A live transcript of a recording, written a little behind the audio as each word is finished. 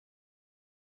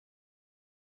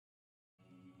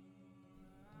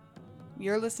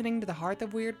You're listening to the Hearth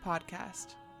of Weird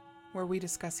podcast, where we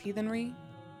discuss heathenry,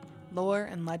 lore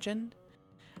and legend,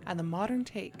 and the modern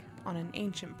take on an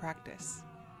ancient practice.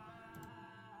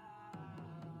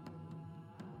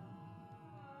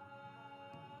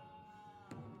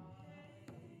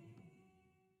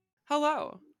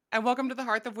 Hello, and welcome to the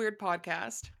Hearth of Weird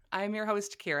podcast. I'm your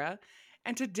host, Kira,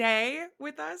 and today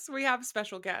with us we have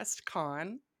special guest,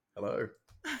 Con. Hello.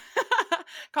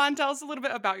 Con, tell us a little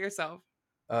bit about yourself.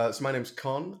 So my name's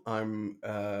Con. I'm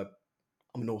a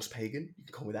Norse pagan. You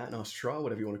can call me that, Norse Tra,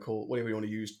 whatever you want to call, whatever you want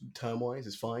to use term-wise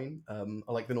is fine. I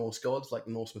like the Norse gods, like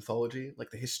the Norse mythology, like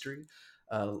the history,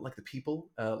 like the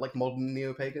people, like modern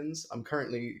neo-pagans. I'm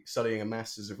currently studying a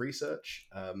Master's of Research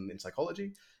in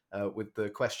psychology, with the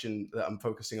question that I'm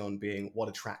focusing on being what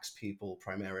attracts people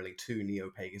primarily to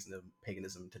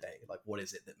neo-paganism today. Like, what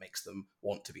is it that makes them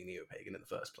want to be neo-pagan in the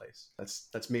first place?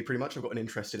 That's me pretty much. I've got an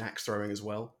interest in axe throwing as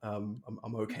well. I'm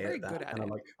okay Very at that, good at and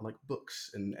it. I like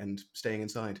books and staying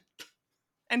inside.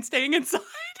 And staying inside.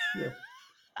 Yeah.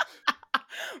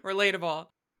 Relatable.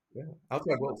 Yeah,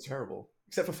 outside world's terrible,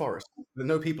 except for forest. There are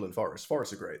no people in forests.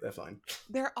 Forests are great; they're fine.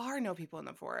 There are no people in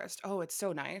the forest. Oh, it's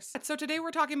so nice. So today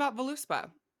we're talking about Voluspa.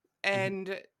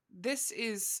 And this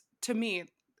is, to me,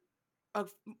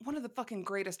 one of the fucking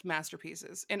greatest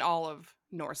masterpieces in all of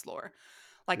Norse lore.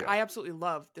 Like, Yeah, I absolutely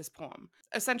love this poem.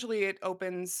 Essentially, it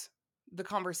opens the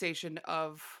conversation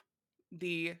of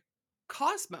the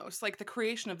cosmos, like the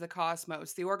creation of the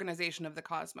cosmos, the organization of the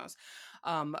cosmos.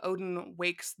 Odin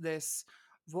wakes this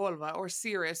Volva or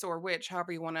Cirrus or witch,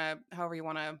 however you want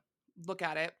to look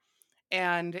at it,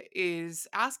 and is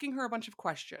asking her a bunch of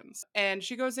questions. And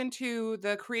she goes into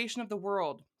the creation of the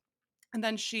world, and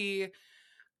then she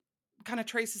kind of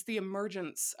traces the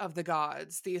emergence of the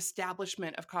gods, the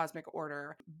establishment of cosmic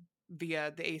order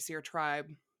via the Aesir tribe,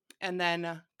 and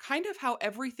then kind of how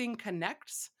everything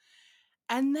connects.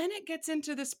 And then it gets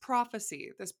into this prophecy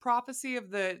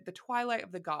of the twilight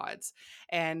of the gods.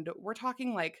 And we're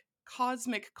talking like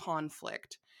cosmic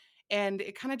conflict. And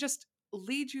it kind of just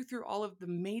leads you through all of the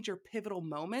major pivotal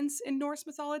moments in Norse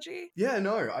mythology. yeah.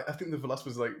 No, I think the Velas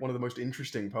was like one of the most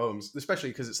interesting poems, especially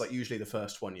because it's like usually the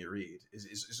first one you read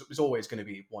is always going to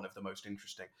be one of the most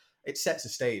interesting. It sets a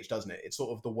stage, doesn't it? It's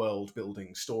sort of the world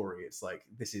building story. It's like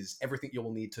this is everything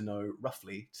you'll need to know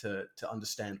roughly to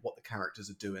understand what the characters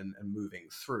are doing and moving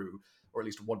through, or at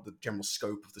least what the general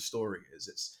scope of the story is.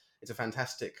 It's a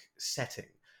fantastic setting.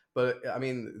 But I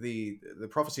mean, the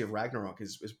prophecy of Ragnarok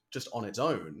is just on its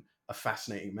own a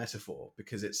fascinating metaphor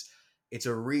because it's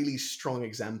a really strong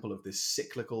example of this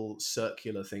cyclical,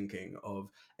 circular thinking of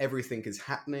everything is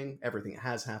happening, everything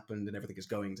has happened, and everything is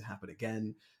going to happen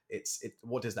again.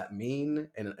 What does that mean?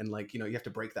 And like, you have to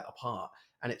break that apart.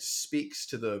 And it speaks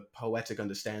to the poetic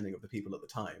understanding of the people at the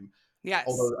time. Yes.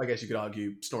 Although I guess you could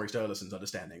argue Snorri Sturluson's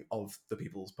understanding of the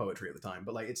people's poetry at the time,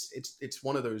 but like it's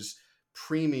one of those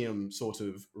premium sort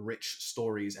of rich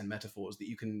stories and metaphors that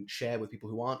you can share with people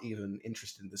who aren't even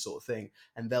interested in this sort of thing,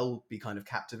 and they'll be kind of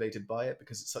captivated by it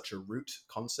because it's such a root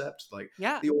concept. Like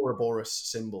Yeah. the Ouroboros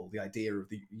symbol, the idea of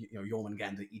the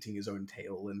Jormungandr eating his own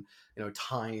tail, and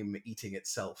time eating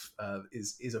itself,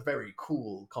 is a very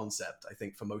cool concept, I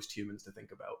think, for most humans to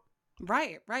think about.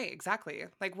 Right, exactly.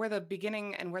 Like where the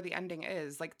beginning and where the ending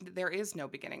is. Like there is no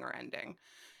beginning or ending.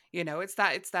 It's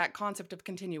that concept of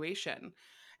continuation.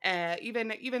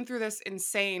 Even through this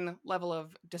insane level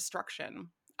of destruction.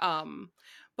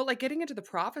 But like getting into the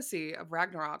prophecy of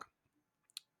Ragnarok,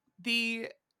 the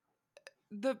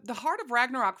the heart of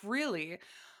Ragnarok really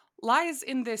lies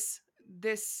in this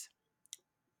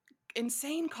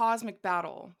insane cosmic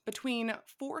battle between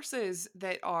forces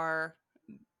that are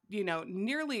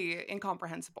nearly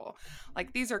incomprehensible.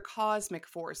 Like these are cosmic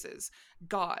forces,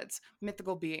 gods,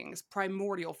 mythical beings,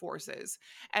 primordial forces.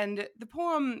 And the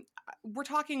poem, we're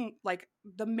talking like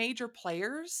the major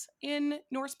players in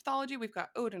Norse mythology. We've got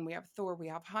Odin, we have Thor, we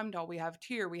have Heimdall, we have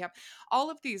Tyr, we have all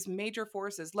of these major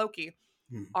forces, Loki,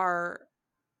 Hmm. are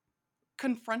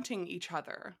confronting each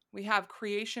other. We have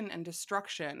creation and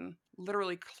destruction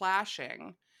literally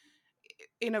clashing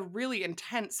in a really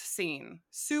intense scene,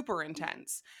 super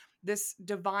intense. This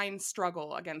divine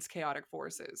struggle against chaotic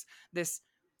forces, this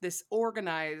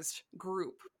organized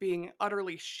group being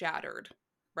utterly shattered,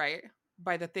 right?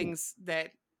 By the things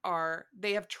that are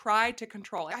they have tried to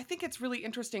control. I think it's really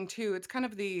interesting too. It's kind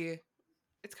of the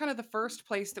first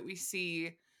place that we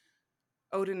see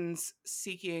Odin's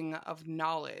seeking of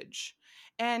knowledge.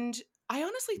 And I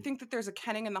honestly think that there's a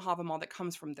kenning in the Havamal that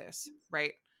comes from this,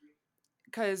 right?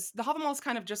 Because the Havamal is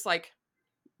kind of just like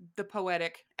the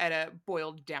poetic Edda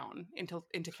boiled down into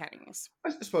kennings. I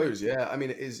Right. suppose, yeah. I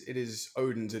mean, it is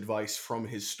Odin's advice from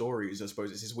his stories. I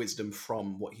suppose it's his wisdom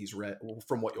from what he's read, or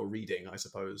from what you're reading. I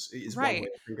suppose it is one way Right.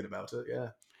 of thinking about it.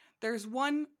 Yeah. There's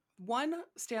one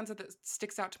stanza that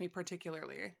sticks out to me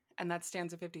particularly, and that's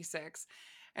stanza 56.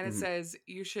 And it Mhm. says,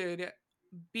 "You should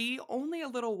be only a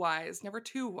little wise, never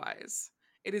too wise.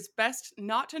 It is best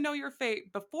not to know your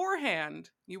fate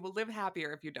beforehand. You will live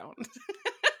happier if you don't."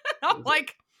 I'm Is it,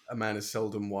 like, a man is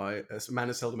seldom wise. A man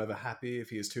is seldom ever happy if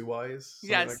he is too wise.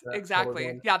 Something like yes, that. Follows exactly.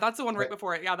 on. Yeah, that's the one right It,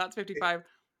 before it. Yeah, that's it, 55.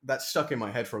 that stuck in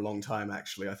my head for a long time.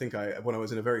 Actually, I think when I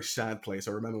was in a very sad place,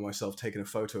 I remember myself taking a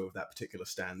photo of that particular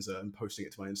stanza and posting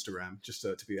it to my Instagram just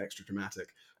to be extra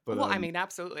dramatic. But Well, I mean,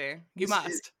 absolutely. You it's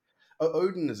must.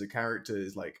 Odin as a character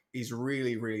is like he's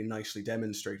really really nicely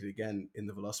demonstrated again in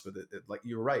the Veluspa that like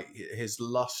you're right, his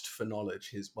lust for knowledge,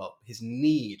 his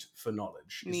need for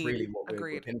knowledge is Need. really what we're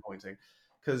Agreed. pinpointing.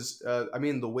 Because I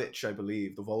mean, the witch, I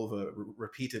believe, the Volva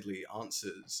repeatedly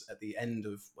answers at the end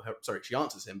of her, sorry, she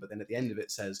answers him, but then at the end of it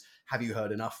says, "Have you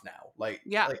heard enough now?"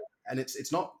 Yeah. Like, and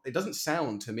it's not. It doesn't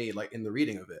sound to me like in the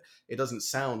reading of it. It doesn't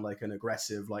sound like an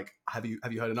aggressive like, "Have you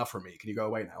heard enough from me? Can you go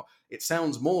away now?" It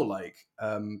sounds more like,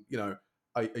 are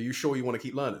you sure you want to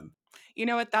keep learning? You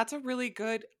know what? That's a really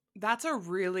good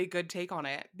take on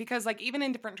it, because like even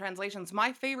in different translations,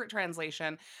 my favorite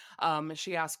translation,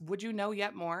 she asks, "Would you know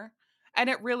yet more?" And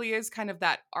it really is kind of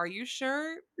that, "Are you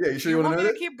sure Yeah, you sure you you want to want know me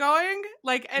to this? keep going?"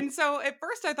 Like, and so at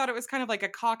first I thought it was kind of like a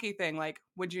cocky thing, like,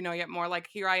 "Would you know yet more?" Like,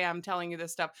 here I am telling you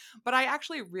this stuff. But I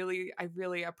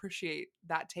really appreciate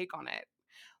that take on it.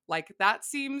 Like that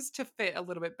seems to fit a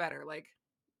little bit better. Like,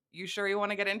 "You sure you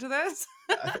want to get into this?"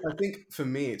 I think for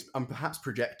me, I'm perhaps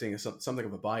projecting something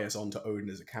of a bias onto Odin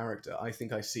as a character. I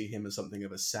think I see him as something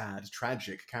of a sad,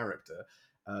 tragic character.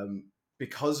 Um,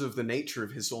 because of the nature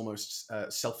of his almost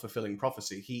self-fulfilling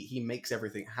prophecy, he makes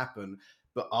everything happen,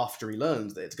 but after he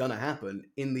learns that it's going to happen,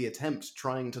 in the attempt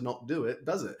trying to not do it,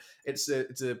 does it? It's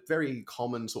a very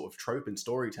common sort of trope in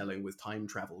storytelling, with time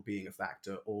travel being a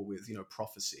factor, or with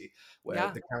prophecy, where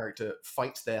Yeah, the character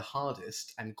fights their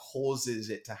hardest and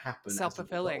causes it to happen as a result.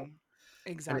 self-fulfilling.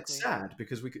 And it's Exactly. sad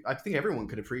because I think everyone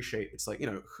could appreciate, it's like,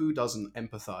 who doesn't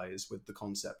empathize with the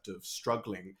concept of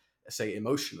struggling, say,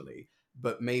 emotionally,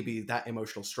 but maybe that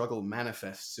emotional struggle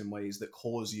manifests in ways that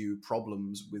cause you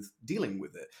problems with dealing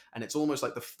with it. And it's almost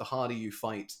like the harder you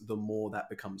fight, the more that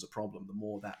becomes a problem, the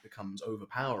more that becomes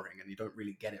overpowering, and you don't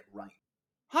really get it right.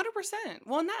 100%.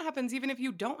 Well, and that happens even if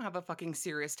you don't have a fucking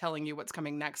Sirius telling you what's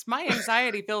coming next. My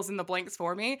anxiety fills in the blanks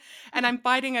for me, and I'm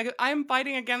fighting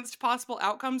against possible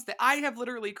outcomes that I have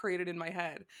literally created in my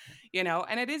head.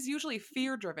 And it is usually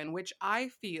fear driven, which I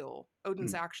feel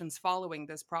Odin's Hmm. actions following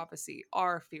this prophecy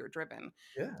are fear driven.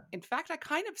 Yeah. In fact, I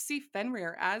kind of see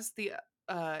Fenrir as the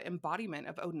embodiment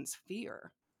of Odin's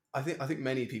fear. I think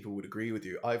many people would agree with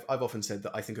you. I've often said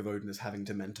that I think of Odin as having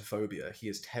dementophobia. He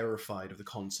is terrified of the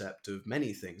concept of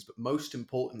many things, but most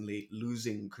importantly,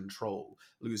 losing Mm, control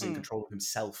of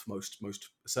himself. Most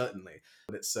certainly.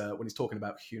 But it's when he's talking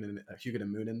about Hugin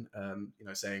and Munin,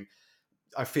 saying,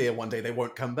 "I fear one day they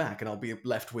won't come back, and I'll be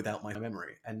left without my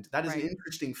memory." And that is an right.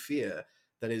 interesting fear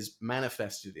that is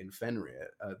manifested in Fenrir,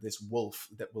 this wolf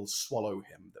that will swallow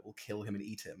him, that will kill him and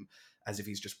eat him, as if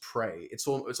he's just prey. It's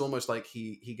almost like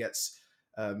he gets,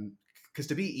 because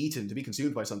to be eaten, to be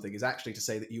consumed by something, is actually to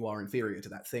say that you are inferior to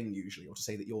that thing usually, or to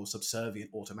say that you're subservient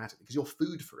automatically because you're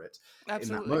food for it. In that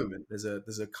Absolutely. moment,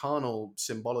 there's a carnal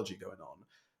symbology going on.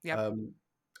 Yep.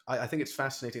 I think it's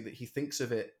fascinating that he thinks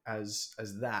of it as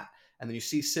that, and then you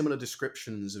see similar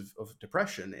descriptions of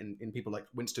depression in people like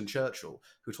Winston Churchill,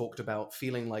 who talked about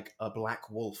feeling like a black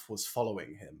wolf was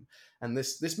following him. And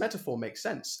this metaphor makes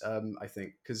sense, I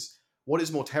think, because what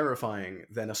is more terrifying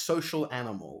than a social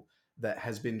animal that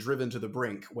has been driven to the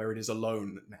brink where it is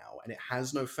alone now, and it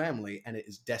has no family, and it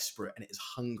is desperate, and it is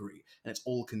hungry, and it's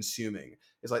all consuming?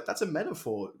 It's like, that's a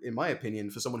metaphor, in my opinion,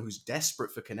 for someone who's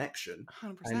desperate for connection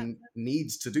 100%. and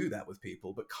needs to do that with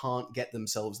people, but can't get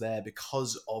themselves there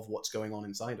because of what's going on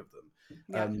inside of them.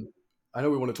 Yeah. Um, I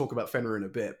know we want to talk about Fenrir in a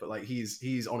bit, but like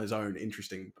he's on his own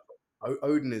interesting.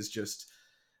 Odin is just,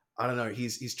 I don't know.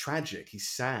 He's tragic. He's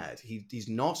sad. He's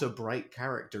not a bright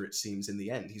character. It seems in the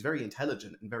end, he's very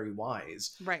intelligent and very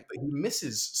wise, Right. but he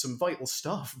misses some vital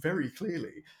stuff very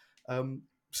clearly. Um,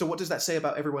 so what does that say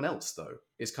about everyone else, though?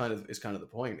 Is kind of the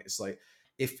point. It's like,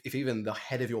 if even the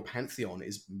head of your pantheon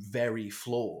is very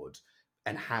flawed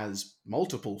and has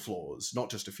multiple flaws, not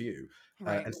just a few,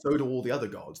 Right. and so do all the other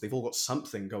gods. They've all got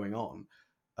something going on.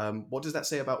 what does that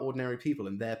say about ordinary people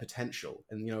and their potential,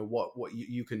 and what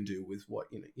you can do with what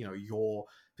your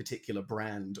particular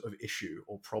brand of issue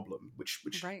or problem, which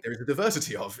Right. there is a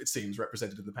diversity of, it seems,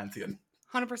 represented in the pantheon.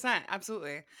 100%.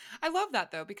 Absolutely. I love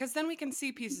that though, because then we can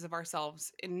see pieces of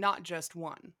ourselves in not just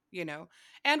one,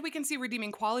 and we can see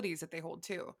redeeming qualities that they hold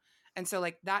too. And so,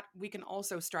 like, that we can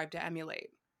also strive to emulate,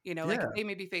 like Yeah. they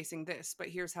may be facing this, but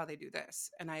here's how they do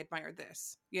this. And I admire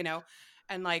this,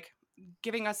 and like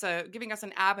giving us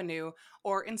an avenue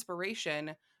or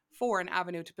inspiration for an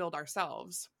avenue to build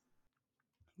ourselves.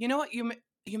 You know what you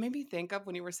made me think of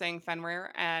when you were saying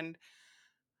Fenrir, and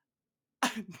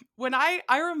when I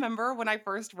remember when I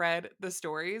first read the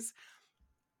stories,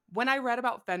 when I read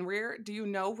about Fenrir, do you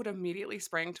know what immediately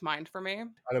sprang to mind for me?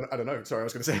 I don't know. Sorry, I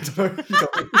was going to say, I don't know. You tell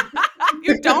me.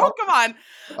 You don't? Come on.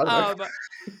 I don't know.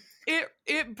 Um,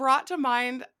 it brought to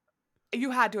mind,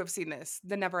 you had to have seen this,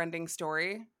 The Neverending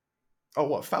Story. Oh,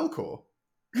 what, Falcor?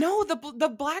 No, the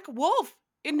Black Wolf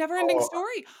in Neverending Oh,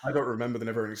 Story. I don't remember the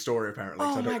Neverending Story, apparently,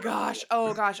 because Oh I don't my gosh.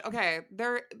 Oh gosh. Okay.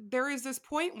 There is this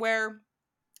point where,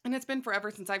 and it's been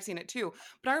forever since I've seen it too.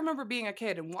 But I remember being a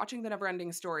kid and watching the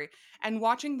Neverending Story and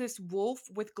watching this wolf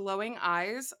with glowing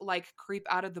eyes like creep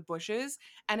out of the bushes.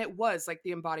 And it was like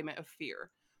the embodiment of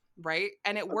fear. Right.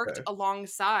 And it worked Okay.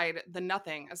 alongside the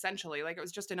nothing, essentially. Like it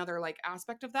was just another like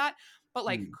aspect of that. But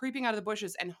like Hmm. creeping out of the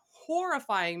bushes and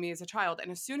horrifying me as a child.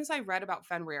 And as soon as I read about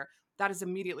Fenrir, that is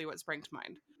immediately what sprang to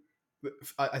mind.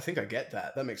 I think I get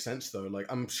that. That makes sense, though. Like,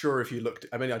 I'm sure if you looked,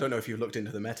 I mean, I don't know if you looked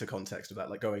into the meta context of that,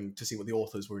 like going to see what the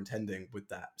authors were intending with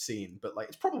that scene, but like,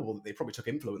 it's probable that they probably took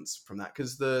influence from that,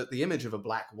 because the image of a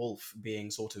black wolf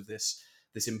being sort of this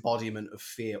embodiment of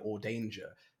fear or danger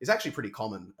is actually pretty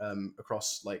common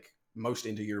across like most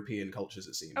Indo-European cultures.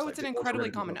 It seems Oh, like it's an it was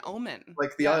incredibly already common omen.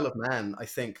 like the Yeah. Isle of Man. I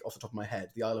think off the top of my head,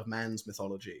 the Isle of Man's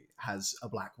mythology has a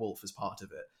black wolf as part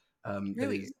of it.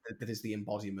 Really? That is the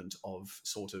embodiment of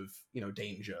sort of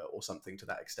danger or something to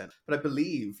that extent. But I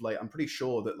believe, like, I'm pretty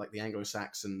sure that like the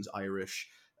Anglo-Saxons, Irish,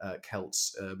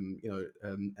 Celts,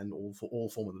 and all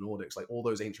form of the Nordics, like all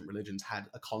those ancient religions had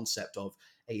a concept of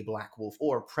a black wolf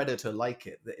or a predator like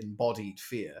it that embodied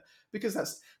fear, because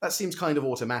that seems kind of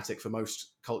automatic for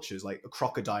most cultures. Like a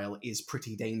crocodile is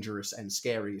pretty dangerous and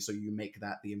scary, so you make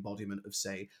that the embodiment of,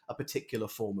 say, a particular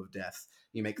form of death.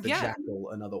 You make the Yeah.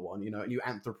 jackal another one, and you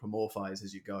anthropomorphize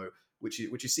as you go, which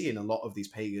you see in a lot of these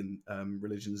pagan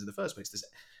religions in the first place. This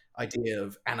idea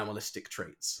of animalistic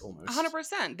traits, almost.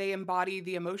 100%. They embody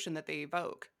the emotion that they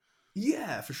evoke,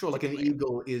 Yeah, for sure. Like an typically.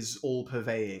 eagle is all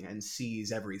purveying and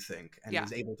sees everything and Yeah.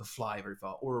 is able to fly very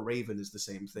far. Or a raven is the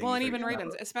same thing. Well, He's and very even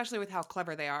ravens, clever. especially with how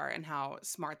clever they are and how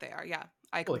smart they are. Yeah,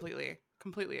 I Well, like,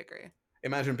 completely agree.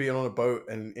 imagine being on a boat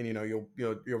and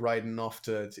you're riding off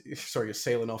sorry, you're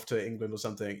sailing off to England or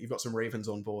something. You've got some ravens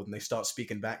on board and they start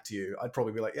speaking back to you. I'd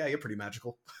probably be like, yeah, you're pretty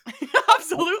magical.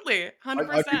 Absolutely. I'd be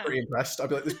 100%. pretty impressed. I'd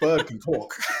be like, this bird can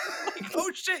talk. Like,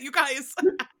 oh shit, you guys.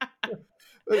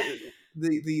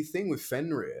 The thing with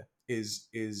Fenrir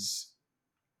is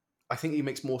I think he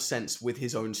makes more sense with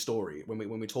his own story when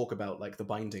we talk about like the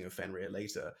binding of Fenrir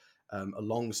later,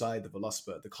 alongside the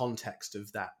Voluspa. The context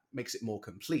of that makes it more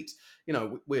complete.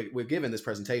 We're given this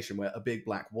presentation where a big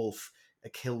black wolf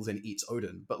kills and eats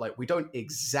Odin, but like we don't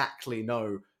exactly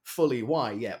know fully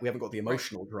why yet. We haven't got the Right.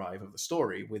 emotional drive of the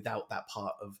story without that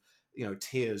part of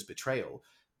Tyr's betrayal.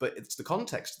 But it's the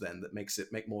context then that makes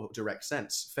it make more direct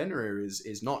sense. Fenrir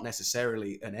is not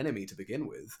necessarily an enemy to begin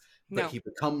with, but No, he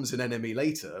becomes an enemy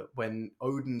later when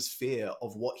Odin's fear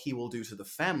of what he will do to the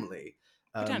family,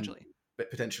 um, potentially.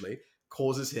 but potentially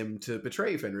causes him to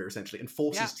betray Fenrir essentially and Yeah.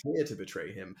 forces Tyr to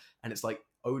betray him. And it's like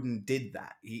Odin did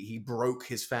that. He broke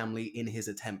his family in his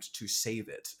attempt to save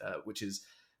it, which is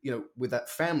with that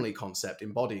family concept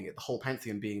embodying it, the whole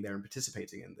pantheon being there and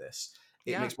participating in this.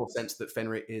 It Yeah. makes more sense that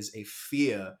Fenrir is a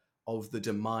fear of the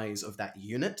demise of that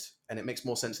unit, and it makes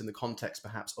more sense in the context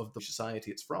perhaps of the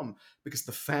society it's from, because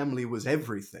the family was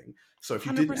everything. So if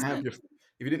you didn't have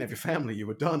 100%. your family, you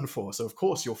were done for. So of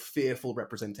course your fearful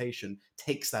representation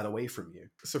takes that away from you.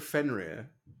 So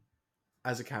Fenrir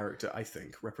as a character, I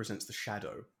think, represents the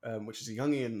shadow, which is a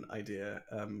Jungian idea.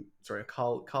 A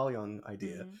Carl Jung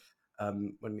idea, Hmm.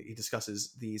 when he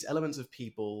discusses these elements of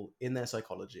people in their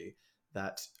psychology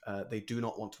that they do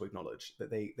not want to acknowledge, that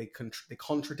they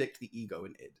contradict the ego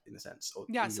in a sense, or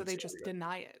Yeah, so they egotistical just ego.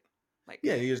 deny it. Like,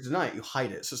 Yeah, you just deny it, you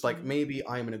hide it. So it's like mhm. maybe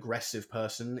I'm an aggressive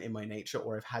person in my nature,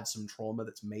 or I've had some trauma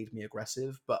that's made me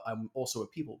aggressive, but I'm also a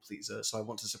people pleaser, so I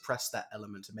want to suppress that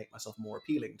element to make myself more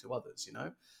appealing to others.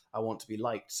 I want to be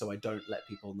liked, so I don't let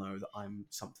people know that I'm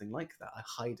something like that. I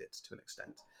hide it to an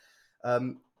extent.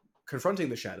 Um, confronting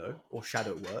the shadow, or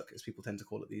shadow work, as people tend to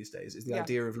call it these days, is the Yeah.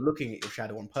 idea of looking at your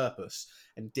shadow on purpose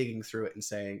and digging through it and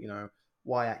saying,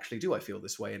 why actually do I feel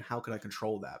this way, and how can I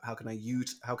control that? How can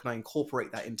I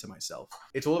incorporate that into myself?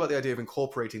 It's all about the idea of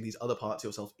incorporating these other parts of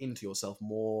yourself into yourself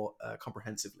more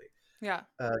comprehensively, Yeah.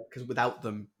 because without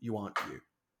them, you aren't you.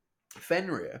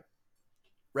 Fenrir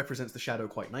represents the shadow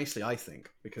quite nicely, I think,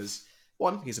 because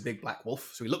one, he's a big black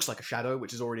wolf, so he looks like a shadow,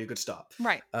 which is already a good start.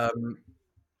 Right.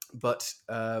 But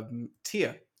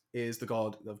Tyr is the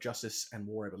god of justice and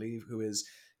war, I believe, who is,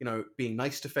 being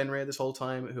nice to Fenrir this whole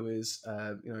time, who is,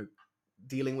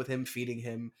 dealing with him, feeding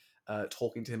him,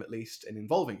 talking to him at least, and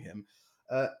involving him.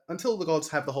 Until the gods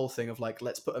have the whole thing of like,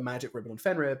 let's put a magic ribbon on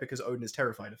Fenrir because Odin is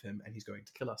terrified of him and he's going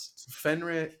to kill us. So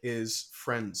Fenrir is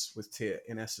friends with Tyr,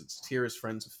 in essence. Tyr is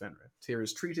friends with Fenrir. Tyr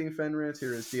is treating Fenrir,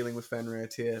 Tyr is dealing with Fenrir,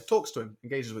 Tyr talks to him,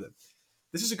 engages with him.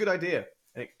 This is a good idea.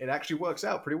 And it actually works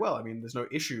out pretty well. I mean, there's no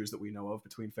issues that we know of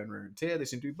between Fenrir and Tyr. They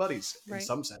seem to be buddies in Right.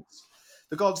 some sense.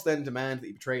 The gods then demand that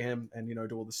you betray him and,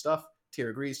 do all this stuff. Tyr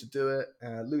agrees to do it,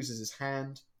 loses his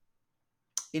hand.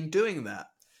 In doing that,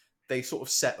 they sort of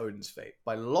set Odin's fate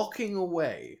by locking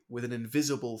away with an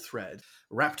invisible thread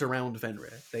wrapped around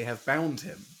Fenrir. They have bound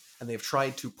him and they've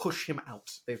tried to push him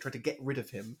out. They've tried to get rid of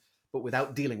him, but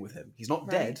without dealing with him. He's not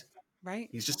Right. dead. Right.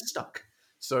 He's just stuck.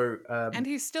 So, And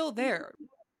he's still there.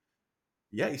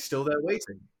 yeah, he's still there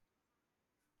waiting.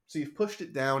 So you've pushed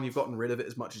it down, you've gotten rid of it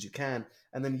as much as you can,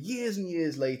 and then years and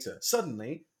years later,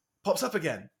 suddenly pops up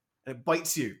again and it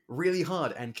bites you really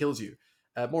hard and kills you.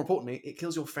 More importantly, it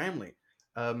kills your family.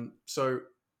 So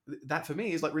that for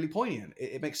me is like really poignant.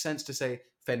 It makes sense to say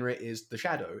Fenrir is the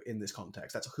shadow in this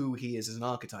context. That's who he is as an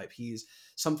archetype. He's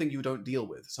something you don't deal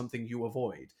with, something you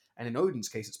avoid. And in Odin's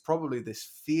case, it's probably this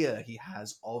fear he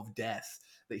has of death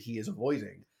that he is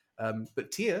avoiding.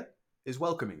 But Tyr is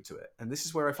welcoming to it. And this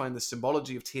is where I find the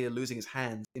symbology of Tyr losing his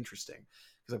hand interesting.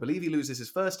 Because I believe he loses his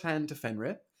first hand to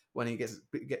Fenrir when he gets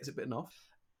it bitten off.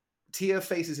 Tyr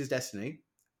faces his destiny,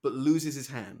 but loses his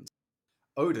hand.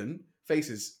 Odin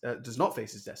does not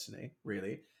face his destiny,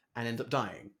 really, and ends up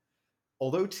dying.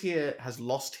 Although Tyr has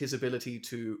lost his ability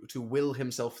to will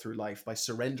himself through life by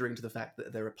surrendering to the fact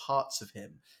that there are parts of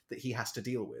him that he has to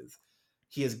deal with,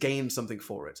 he has gained something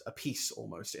for it, a peace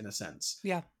almost, in a sense.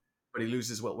 Yeah. But he loses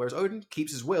his will. Whereas Odin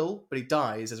keeps his will, but he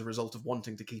dies as a result of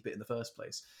wanting to keep it in the first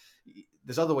place.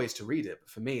 There's other ways to read it, but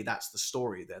for me, that's the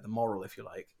story there. The moral, if you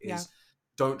like, Yeah. is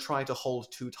don't try to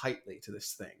hold too tightly to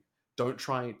this thing. Don't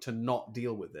try to not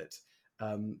deal with it,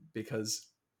 because,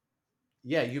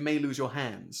 yeah, you may lose your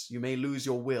hands, you may lose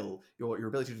your will, your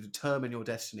ability to determine your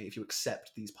destiny if you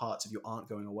accept these parts of you aren't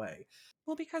going away.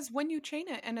 Well, because when you chain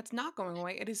it and it's not going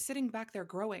away, it is sitting back there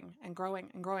growing and growing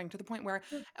and growing to the point where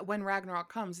when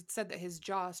Ragnarok comes, it's said that his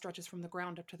jaw stretches from the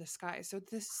ground up to the sky. So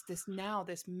this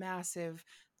massive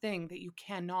thing that you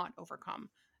cannot overcome.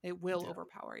 It will Yeah.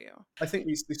 overpower you. I think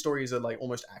these stories are like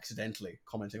almost accidentally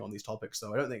commenting on these topics,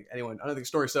 though. I don't think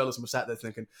storytellers were sat there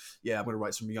thinking, "Yeah, I'm going to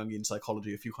write some Jungian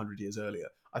psychology a few hundred years earlier."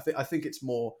 I think it's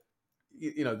more,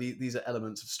 these are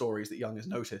elements of stories that Jung has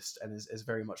noticed and is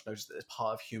very much noticed that it's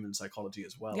part of human psychology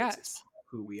as well. It's Yes. part of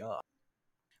who we are.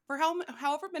 For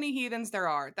however many heathens there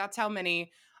are, that's how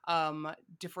many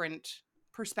different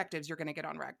perspectives you're going to get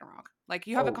on Ragnarok. Like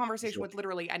you have a Oh, for conversation sure. with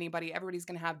literally anybody, everybody's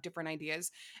going to have different ideas.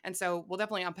 And so we'll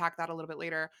definitely unpack that a little bit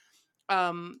later.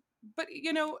 Um but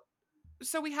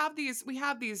so we have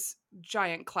these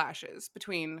giant clashes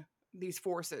between these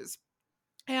forces.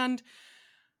 And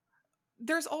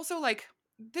there's also like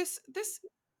this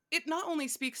it not only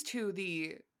speaks to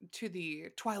the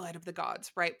twilight of the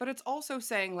gods, right, but it's also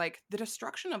saying like the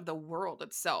destruction of the world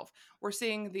itself. We're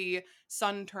seeing the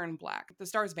sun turn black, the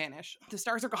stars vanish, the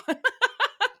stars are gone.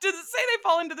 Does it say they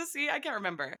fall into the sea? I can't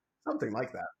remember. Something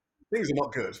like that. Things are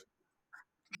not good.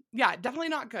 Yeah, definitely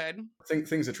not good.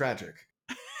 Things are tragic.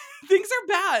 Things are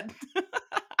bad.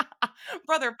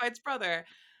 Brother fights brother,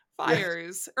 Yeah.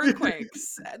 fires,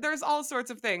 earthquakes, there's all sorts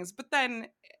of things. But then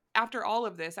after all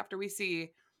of this, after we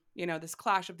see, this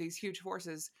clash of these huge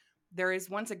forces, there is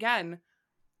once again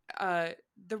uh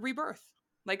the rebirth.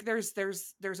 Like there's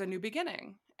a new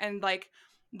beginning. And like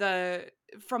the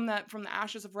from the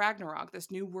ashes of Ragnarok,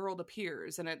 this new world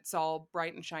appears and it's all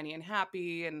bright and shiny and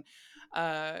happy. And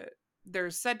uh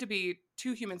there's said to be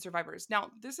two human survivors.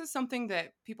 Now, this is something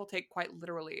that people take quite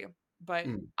literally, but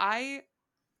Mm. I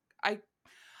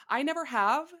I never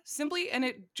have, simply, and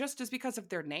it just is because of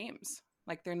their names.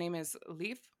 Like their name is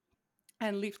Leaf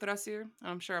and Leaf Thrasir.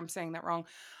 I'm sure I'm saying that wrong.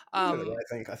 You said it Um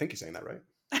right, I think you're saying that right.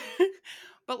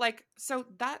 but like, so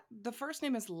that the first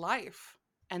name is Life,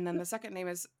 and then the second name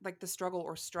is like the struggle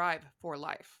or strive for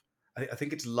life. I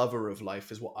think it's lover of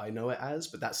life is what I know it as,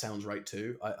 but that sounds right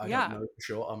too. I don't Yeah. know for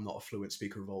sure. I'm not a fluent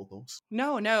speaker of Old Norse.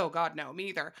 No, no, God, no, me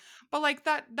either. But like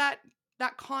that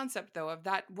concept though of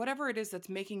that whatever it is that's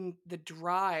making the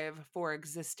drive for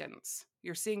existence,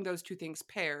 you're seeing those two things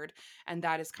paired, and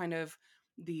that is kind of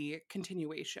the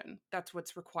continuation. That's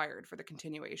what's required for the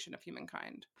continuation of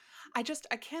humankind. I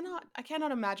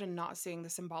cannot imagine not seeing the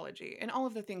symbology in all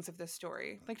of the things of this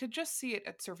story. Like to just see it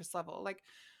at surface level. Like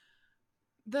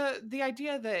the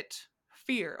idea that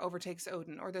fear overtakes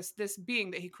Odin, or this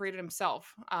being that he created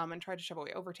himself and tried to shove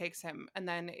away overtakes him, and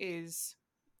then is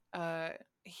uh,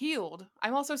 healed.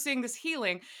 I'm also seeing this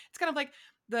healing. It's kind of like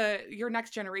the your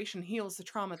next generation heals the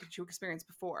trauma that you experienced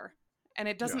before. And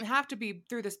it Yeah. doesn't have to be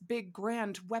through this big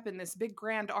grand weapon, this big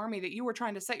grand army that you were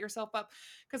trying to set yourself up.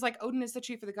 Because like Odin is the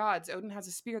chief of the gods. Odin has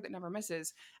a spear that never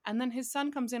misses. And then his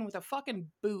son comes in with a fucking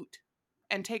boot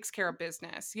and takes care of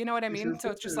business. You know what I He sure mean? So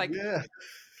it's just did, like, yeah.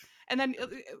 and then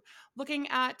looking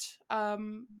at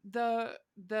the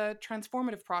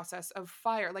transformative process of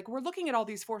fire, like we're looking at all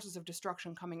these forces of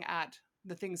destruction coming at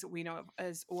the things that we know of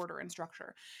as order and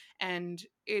structure, and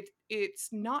it's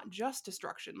not just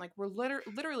destruction. Like we're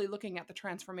literally looking at the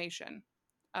transformation.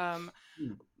 um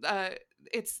Hmm. uh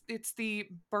it's the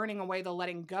burning away, the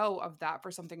letting go of that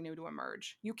for something new to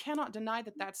emerge. You cannot deny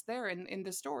that that's there in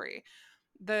the story.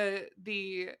 The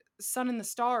sun and the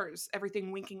stars,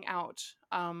 everything winking out,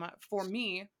 for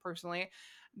me personally,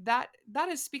 that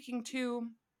is speaking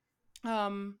to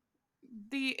um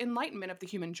the enlightenment of the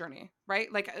human journey,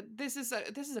 right? Like this is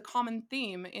a common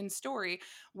theme in story,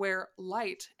 where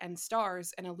light and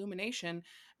stars and illumination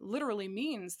literally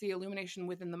means the illumination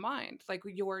within the mind, like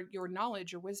your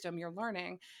knowledge, your wisdom, your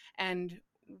learning. And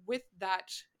with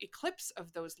that eclipse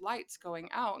of those lights going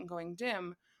out and going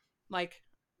dim, like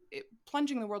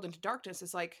plunging the world into darkness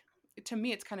is like, to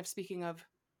me it's kind of speaking of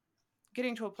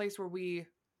getting to a place where we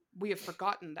have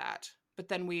forgotten that, but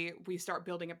then we start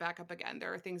building it back up again.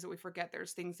 There are things that we forget,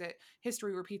 there's things that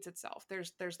history repeats itself,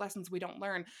 there's lessons we don't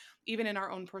learn. Even in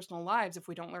our own personal lives, if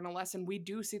we don't learn a lesson, we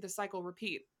do see the cycle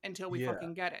repeat until we Yeah.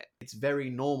 fucking get it. It's very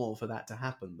normal for that to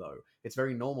happen, though. It's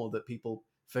very normal that people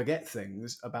forget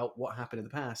things about what happened in the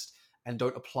past and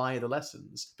don't apply the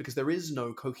lessons because there is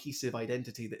no cohesive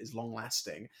identity that is long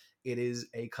lasting. It is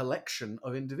a collection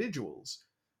of individuals,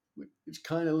 which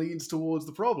kind of leads towards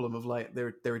the problem of like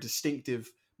there are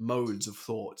distinctive modes of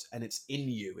thought and it's in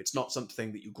you. It's not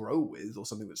something that you grow with or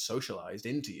something that's socialized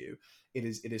into you. It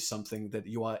is something that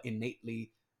you are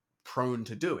innately prone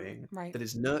to doing, Right. that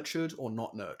is nurtured or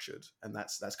not nurtured, and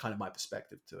that's kind of my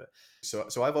perspective to it.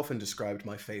 So I've often described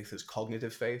my faith as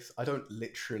cognitive faith. I don't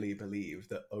literally believe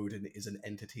that Odin is an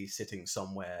entity sitting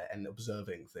somewhere and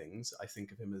observing things. I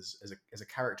think of him as a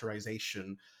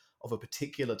characterization of a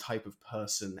particular type of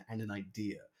person and an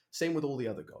idea. Same with all the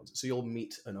other gods. So you'll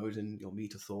meet an Odin, you'll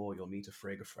meet a Thor, you'll meet a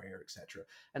Frigg, a Freya, etc.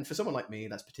 And for someone like me,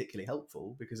 that's particularly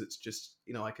helpful because it's just,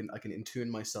 I can intune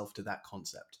myself to that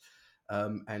concept.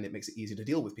 And it makes it easier to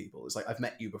deal with people. It's like I've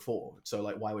met you before, so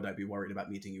like why would I be worried about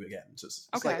meeting you again? So it's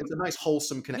like Okay. it's a nice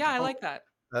wholesome Yeah, connected I bond. like that.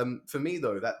 For me,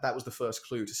 though, that was the first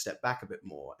clue to step back a bit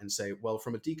more and say, well,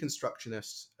 from a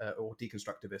deconstructionist or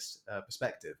deconstructivist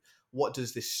perspective, what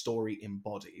does this story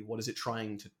embody? What is it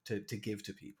trying to give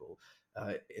to people?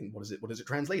 In what is it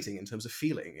translating in terms of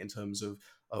feeling, in terms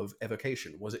of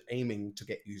evocation? Was it aiming to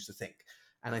get you to think?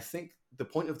 And I think the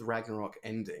point of the Ragnarok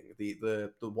ending,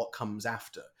 the what comes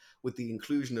after, with the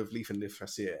inclusion of Leif and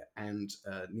Lifthrasir and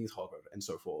Nidhogger and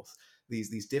so forth,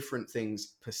 these different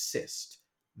things persist.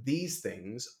 These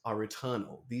things are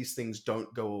eternal. These things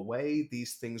don't go away.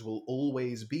 These things will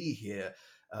always be here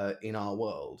in our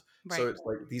world. So Right. it's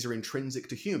like these are intrinsic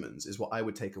to humans, is what I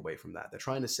would take away from that. They're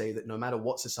trying to say that no matter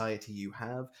what society you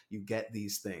have, you get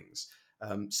these things.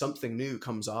 Something new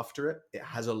comes after it. It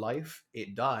has a life.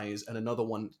 It dies, and another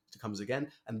one comes again,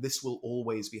 and this will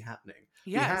always be happening.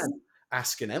 We had Yes.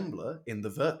 Ask and Embla in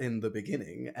the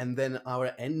beginning, and then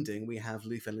our ending we have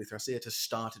Leif and Lithrasir to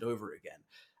start it over again.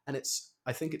 And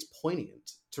I think it's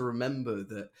poignant to remember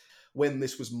that when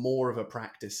this was more of a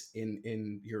practice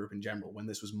in Europe in general, when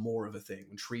this was more of a thing,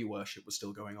 when tree worship was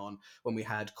still going on, when we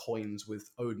had coins with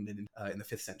Odin in the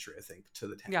 5th century, I think, to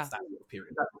the 10th, Yeah. that sort of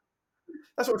period.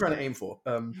 That's what we're trying to aim for.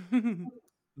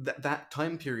 That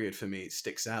time period for me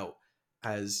sticks out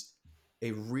as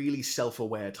a really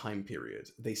self-aware time period.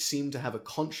 They seem to have a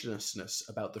consciousness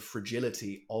about the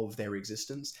fragility of their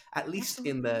existence, at least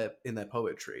in Absolutely. their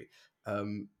poetry.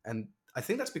 And I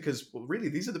think that's because, well, really,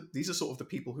 these are sort of the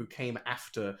people who came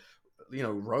after,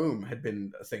 Rome had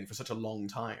been a thing for such a long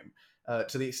time.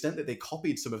 To the extent that they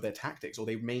copied some of their tactics, or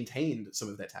they maintained some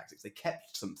of their tactics, they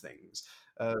kept some things.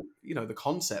 The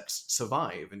concepts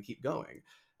survive and keep going,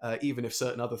 even if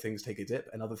certain other things take a dip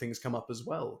and other things come up as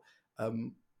well.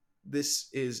 Um, this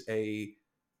is a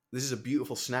this is a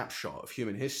beautiful snapshot of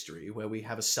human history where we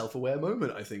have a self-aware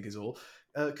moment, I think, is all.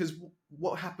 Because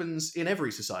what happens in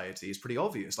every society is pretty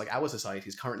obvious. Like, our society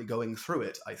is currently going through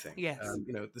it, I think. Yes,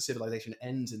 The civilization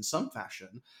ends in some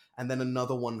fashion, and then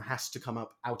another one has to come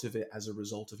up out of it as a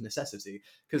result of necessity.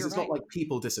 Because you're it's not right. like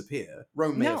people disappear.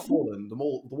 Rome may have No, fallen, the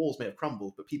walls may have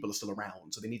crumbled, but people are still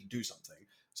around, so they need to do something.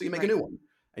 So you make a right. new one,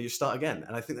 and you start again.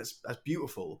 And I think that's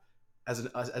beautiful as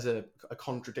a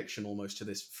contradiction almost to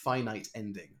this finite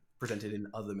ending presented in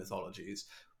other mythologies,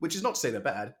 which is not to say they're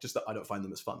bad, just that I don't find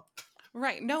them as fun.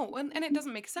 Right. No, and it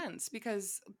doesn't make sense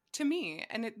because to me,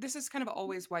 and this is kind of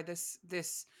always why this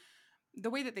the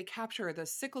way that they capture the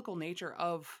cyclical nature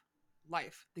of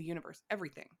life, the universe,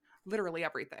 everything, literally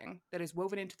everything that is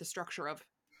woven into the structure of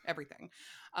everything,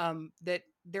 that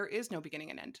there is no beginning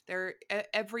and end.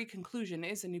 Every conclusion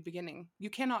is a new beginning. You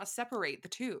cannot separate the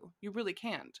two. You really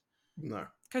can't, No,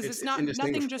 because it's it's it's not nothing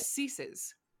indistinguishable. just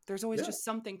ceases. There's always Yeah. just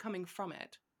something coming from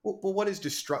it. Well, what is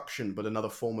destruction but another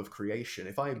form of creation?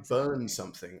 If I burn Exactly.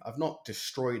 something, I've not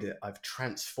destroyed it, I've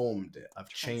transformed it, I've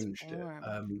changed it.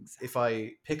 Transformed. If Exactly.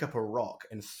 I pick up a rock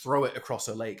and throw it across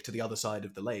a lake to the other side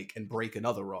of the lake and break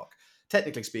another rock,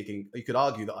 technically speaking, you could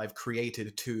argue that I've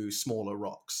created two smaller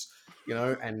rocks,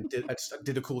 and I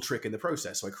did a cool trick in the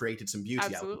process. So I created some beauty out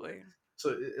of it. Absolutely.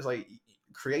 So it's like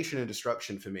creation and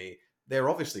destruction for me. They're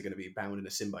obviously going to be bound in a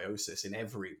symbiosis in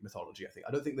every mythology.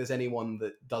 I don't think there's anyone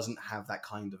that doesn't have that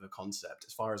kind of a concept,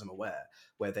 as far as I'm aware,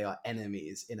 where they are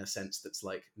enemies in a sense that's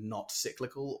like not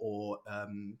cyclical or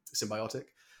symbiotic.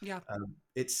 Yeah.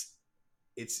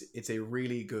 It's a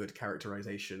really good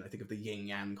characterization, I think, of the yin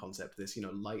yang concept. This,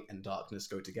 light and darkness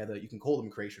go together. You can call them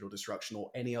creation or destruction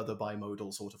or any other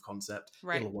bimodal sort of concept.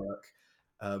 Right. It'll work.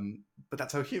 But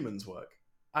that's how humans work.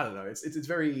 I don't know. It's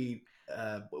very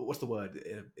what's the word?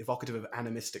 Evocative of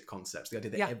animistic concepts. The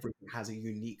idea that Yeah. everything has a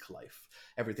unique life.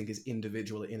 Everything is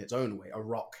individual in its own way. A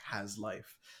rock has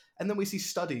life. And then we see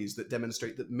studies that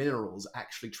demonstrate that minerals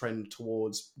actually trend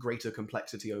towards greater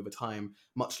complexity over time,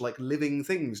 much like living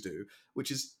things do, which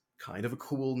is kind of a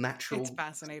cool, It's natural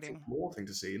fascinating. law thing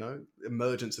to see,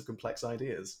 emergence of complex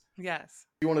ideas. Yes.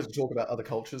 If you wanted to talk about other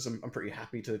cultures, I'm pretty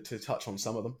happy to touch on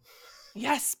some of them.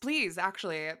 Yes, please,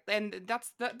 actually. And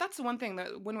that's the one thing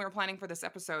that when we were planning for this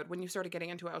episode, when you started getting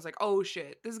into it, I was like, "Oh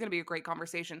shit, this is going to be a great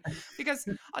conversation." Because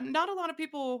not a lot of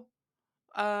people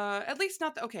at least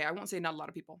not okay, I won't say not a lot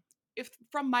of people. If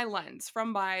from my lens,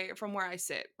 from where I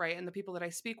sit, right? And the people that I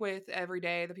speak with every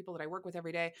day, the people that I work with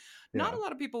every day, not Yeah, a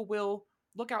lot of people will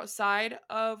look outside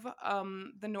of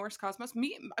the Norse cosmos.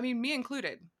 Me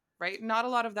included, right? Not a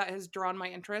lot of that has drawn my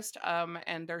interest.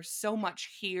 And there's so much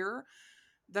here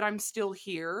that I'm still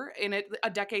here in it a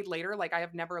decade later. Like, I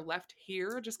have never left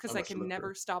here just because oh, I that's can so true.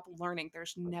 never stop learning.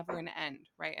 There's never an end,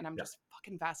 right? And I'm Yeah, just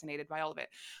fucking fascinated by all of it.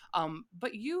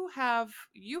 But you have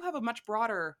a much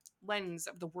broader lens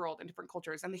of the world and different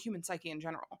cultures and the human psyche in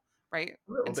general, right?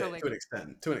 a little And so bit like, to an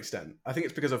extent. To an extent, I think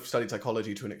it's because I've studied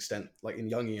psychology to an extent, like in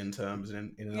Jungian terms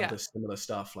and in yeah, other similar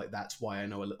stuff. Like that's why I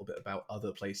know a little bit about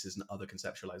other places and other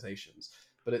conceptualizations.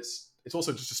 But it's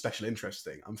also just a special interest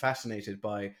thing. I'm fascinated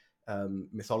by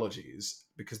mythologies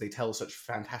because they tell such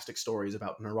fantastic stories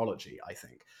about neurology. I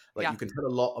think like yeah, you can tell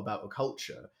a lot about a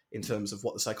culture in terms of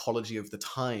what the psychology of the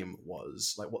time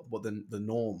was, like what the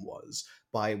norm was,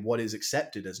 by what is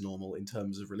accepted as normal in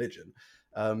terms of religion.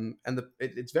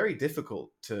 It's very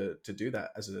difficult to do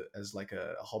that as like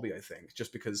a hobby, I think,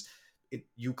 just because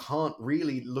you can't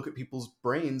really look at people's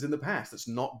brains in the past. It's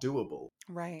not doable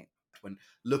right, when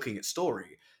looking at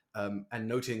story, and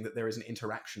noting that there is an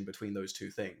interaction between those two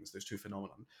things, those two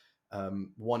phenomena.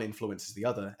 One influences the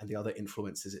other, and the other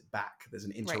influences it back. There's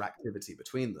an right, interactivity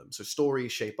between them. So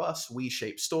stories shape us, we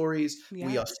shape stories, we are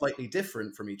yes, slightly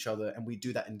different from each other, and we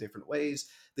do that in different ways.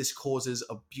 This causes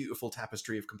a beautiful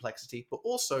tapestry of complexity, but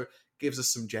also gives us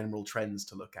some general trends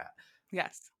to look at.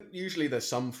 yes, Usually there's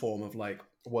some form of like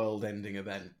world ending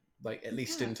event, like at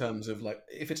least yeah, in terms of like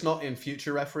if it's not in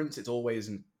future reference, it's always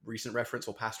in recent reference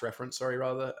or past reference, sorry,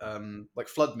 rather. Like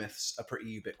flood myths are pretty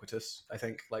ubiquitous, I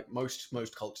think. Like most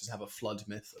cultures have a flood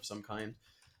myth of some kind.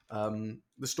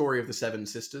 The story of the seven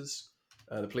sisters,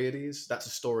 the Pleiades, that's a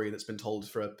story that's been told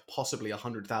for possibly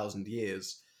 100,000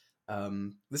 years.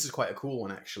 This is quite a cool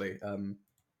one, actually.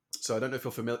 So I don't know if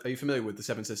you're familiar. Are you familiar with the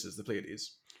seven sisters, the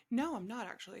Pleiades? no, I'm not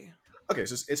actually. Okay,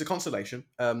 so it's a constellation.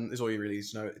 Is all you really need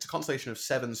to know. It's a constellation of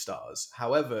seven stars.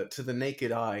 However, to the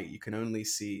naked eye, you can only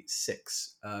see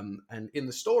six. And in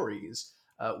the stories,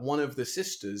 one of the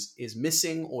sisters is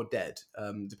missing or dead,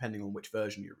 depending on which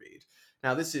version you read.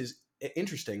 Now, this is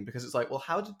interesting because it's like, well,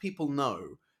 how did people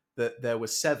know that there were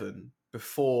seven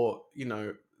before,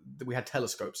 that we had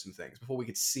telescopes and things, before we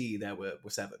could see there were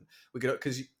seven? We could,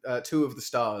 because two of the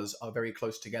stars are very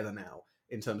close together now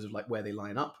in terms of like where they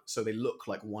line up, so they look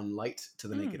like one light to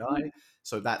the naked Mm. eye.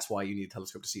 So that's why you need a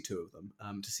telescope to see two of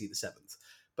them, to see the seventh.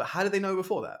 But how did they know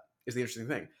before that? Is the interesting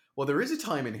thing. Well, there is a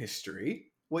time in history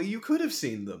where you could have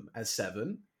seen them as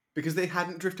seven because they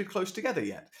hadn't drifted close together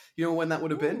yet. You know when that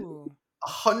would have been? Ooh.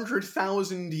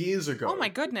 100,000 years Oh my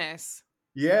ago. goodness.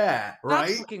 Yeah, That's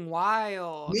right? fucking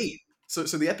wild. Neat. So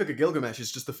the Epic of Gilgamesh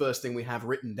is just the first thing we have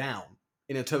written down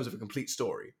in terms of a complete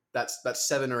story. That's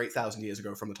 7 or 8 thousand years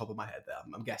ago from the top of my head. There,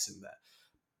 I'm guessing there.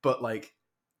 But like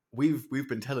we've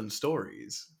been telling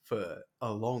stories for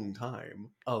a long time,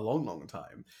 a long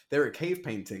time. There are cave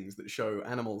paintings that show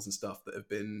animals and stuff that have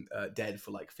been dead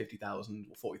for like 50,000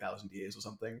 or 40,000 years or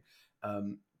something.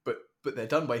 But they're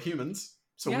done by humans,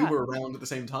 so we Yeah. were around at the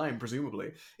same time,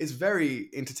 presumably. It's very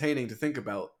entertaining to think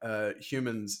about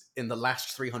humans in the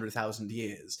last 300,000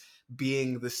 years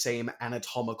being the same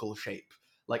anatomical shape,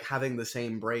 like having the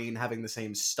same brain, having the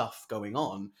same stuff going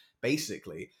on,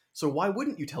 basically. So why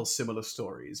wouldn't you tell similar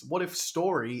stories? What if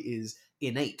story is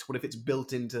innate? What if it's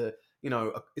built into,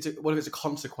 what if it's a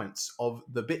consequence of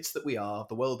the bits that we are,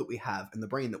 the world that we have, and the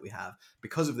brain that we have?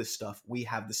 Because of this stuff, we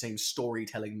have the same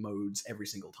storytelling modes every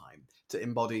single time to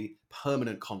embody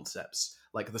permanent concepts.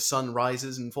 Like the sun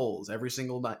rises and falls every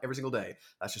single night, every single day.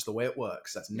 That's just the way it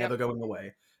works. That's Yep. never going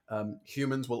away.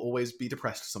 Humans will always be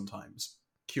depressed sometimes.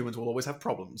 Humans will always have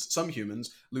problems. Some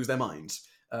humans lose their minds.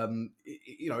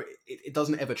 It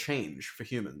doesn't ever change for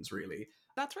humans, really.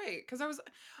 That's right. Because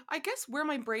I guess where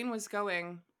my brain was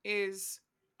going is,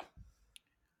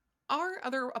 are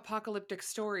other apocalyptic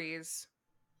stories,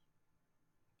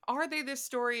 are they this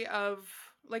story of,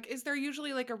 like, is there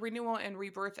usually like a renewal and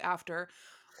rebirth after?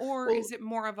 Or Well, is it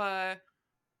more of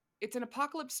it's an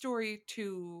apocalypse story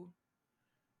to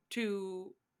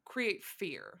create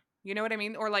fear? You know what I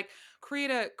mean? Or like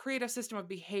create a system of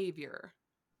behavior.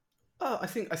 I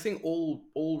think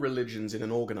all religions in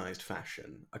an organized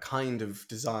fashion are kind of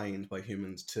designed by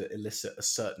humans to elicit a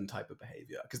certain type of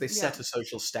behavior because they Yeah. set a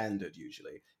social standard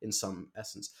usually in some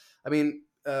essence. I mean,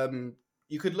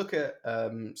 you could look at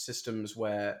systems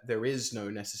where there is no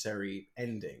necessary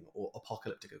ending or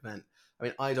apocalyptic event. I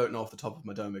mean, I don't know off the top of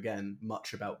my dome again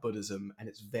much about Buddhism and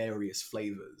its various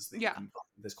flavors that you Yeah. can find.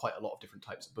 There's quite a lot of different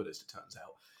types of Buddhists, it turns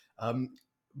out.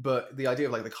 But the idea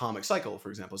of like the karmic cycle, for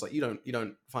example, is like you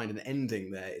don't find an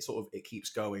ending there. It keeps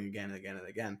going again and again and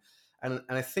again. And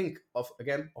I think off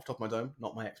top of my dome,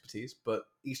 not my expertise, but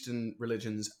Eastern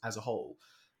religions as a whole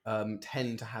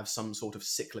tend to have some sort of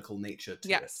cyclical nature to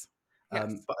it. Yes.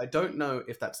 Yes. But I don't know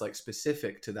if that's like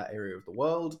specific to that area of the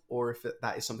world or if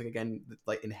that is something again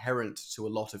like inherent to a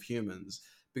lot of humans.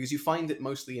 Because you find it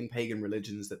mostly in pagan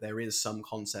religions that there is some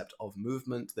concept of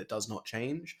movement that does not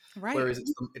change, Right. whereas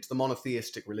it's the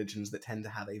monotheistic religions that tend to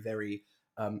have a very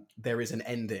there is an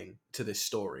ending to this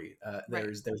story. Right.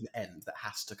 There's an end that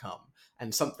has to come,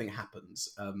 and something happens.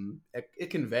 It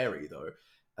can vary though,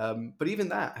 but even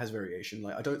that has variation.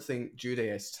 Like I don't think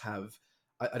Judaists have.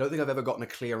 I don't think I've ever gotten a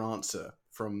clear answer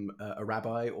from a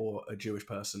rabbi or a Jewish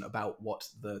person about what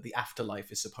the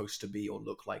afterlife is supposed to be or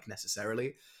look like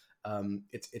necessarily.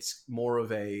 It's more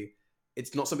of a.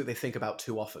 It's not something they think about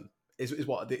too often. Is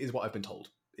what I've been told.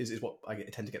 Is what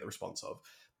tend to get the response of.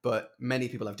 But many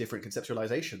people have different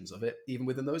conceptualizations of it, even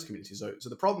within those communities. So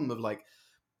the problem of like,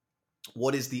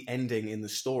 what is the ending in the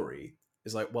story?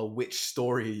 Is like, well, which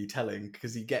story are you telling?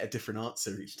 Because you get a different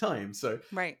answer each time. So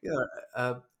Right. yeah,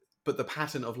 uh, but the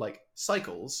pattern of like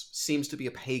cycles seems to be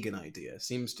a pagan idea.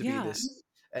 Seems to be Yeah. this,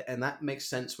 and that makes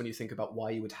sense when you think about why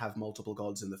you would have multiple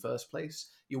gods in the first place.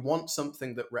 You want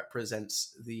something that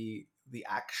represents the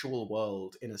actual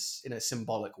world in a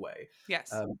symbolic way.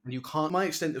 Yes. You can't. My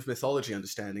extent of mythology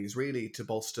understanding is really to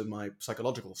bolster my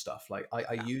psychological stuff. Like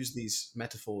I Yeah. use these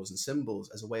metaphors and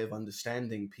symbols as a way of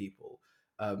understanding people.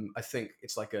 I think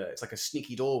it's like a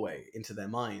sneaky doorway into their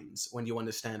minds. When you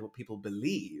understand what people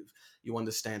believe, you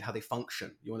understand how they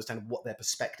function. You understand what their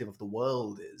perspective of the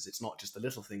world is. It's not just the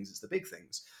little things; it's the big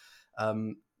things.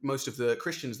 Most of the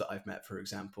Christians that I've met, for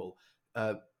example,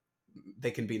 uh,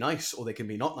 they can be nice or they can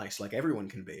be not nice, like everyone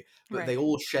can be, but they Right.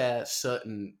 all share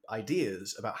certain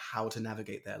ideas about how to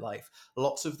navigate their life.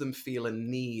 Lots of them feel a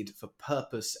need for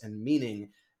purpose and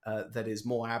meaning that is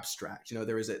more abstract.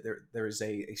 There is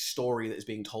a story that is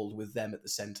being told with them at the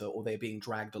center, or they're being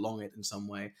dragged along it in some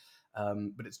way.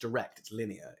 But it's direct, it's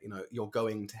linear. You're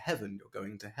going to heaven, you're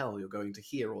going to hell, you're going to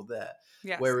here or there.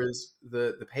 Yes. Whereas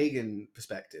the pagan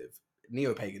perspective,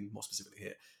 neo-pagan more specifically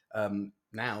here,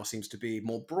 now seems to be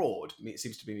more broad. I mean, it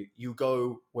seems to be you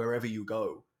go wherever you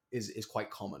go is quite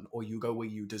common, or you go where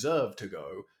you deserve to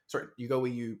go. Sorry, you go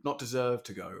where you not deserve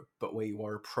to go, but where you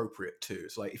are appropriate to.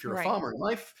 So, like, if you're a Right. farmer in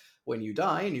life, when you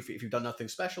die, and if you've done nothing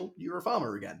special, you're a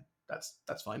farmer again.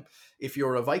 That's fine. If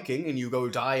you're a Viking and you go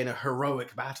die in a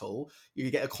heroic battle,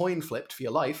 you get a coin flipped for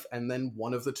your life, and then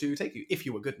one of the two take you. If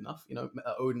you were good enough,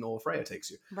 Odin or Freya takes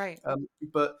you. Right.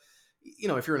 But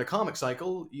if you're in a karmic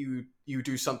cycle, you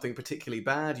do something particularly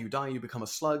bad, you die, you become a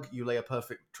slug, you lay a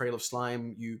perfect trail of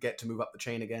slime, you get to move up the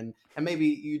chain again, and maybe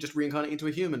you just reincarnate into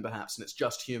a human, perhaps, and it's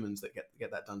just humans that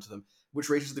get that done to them. Which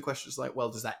raises the questions like, well,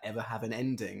 does that ever have an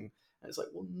ending? And it's like,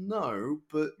 well, no,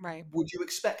 but Right. would you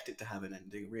expect it to have an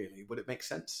ending, really? Would it make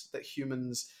sense that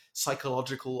humans'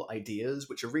 psychological ideas,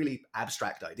 which are really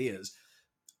abstract ideas,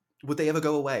 would they ever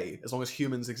go away as long as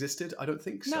humans existed? I don't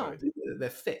think so. No. They're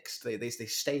fixed. They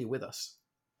stay with us.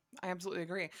 I absolutely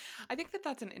agree. I think that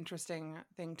that's an interesting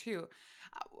thing too.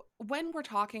 When we're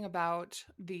talking about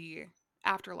the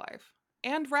afterlife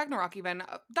and Ragnarok, even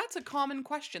that's a common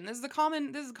question. This is a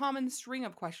common string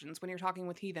of questions when you're talking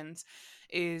with heathens.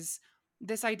 Is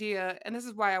this idea, and this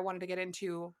is why I wanted to get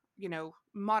into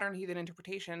modern heathen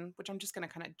interpretation, which I'm just going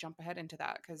to kind of jump ahead into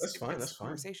that because That's it fine. fits That's the fine.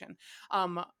 conversation.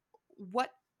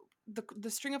 What the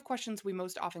string of questions we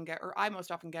most often get, or I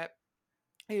most often get,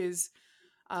 is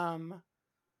um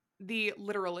the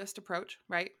literalist approach,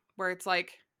 right? Where it's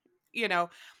like, you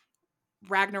know,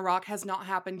 Ragnarok has not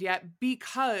happened yet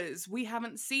because we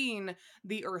haven't seen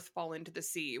the earth fall into the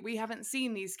sea. We haven't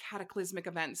seen these cataclysmic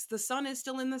events. The sun is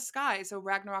still in the sky, so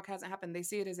Ragnarok hasn't happened. They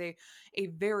see it as a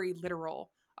very literal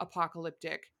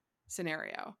apocalyptic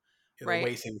scenario, Yeah, they're right?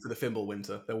 waiting for the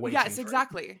Fimbulwinter. They're waiting Yes, for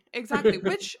exactly. Exactly. it.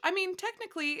 Which I mean,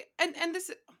 technically, and this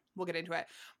we'll get into it.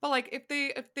 But like if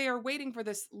they are waiting for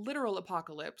this literal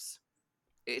apocalypse,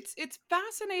 it's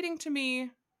fascinating to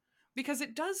me because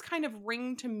it does kind of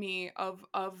ring to me of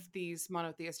these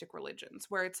monotheistic religions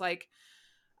where it's like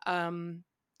um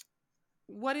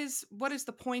what is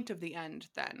the point of the end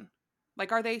then,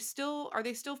 like are they still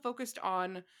focused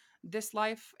on this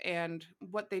life and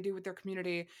what they do with their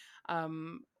community,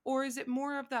 or is it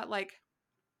more of that like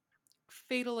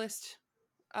fatalist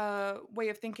way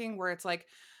of thinking where it's like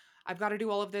I've got to do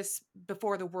all of this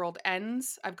before the world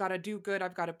ends. I've got to do good.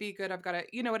 I've got to be good. I've got to,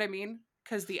 you know what I mean?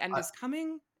 Because the end I, is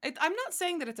coming. I'm not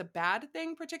saying that it's a bad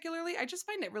thing particularly. I just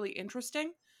find it really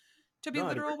interesting to be no,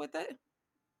 I'd agree. literal with it.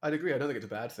 I'd agree. I don't think it's a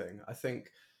bad thing. I think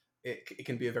it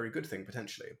can be a very good thing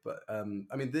potentially. But I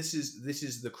mean, this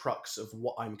is the crux of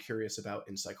what I'm curious about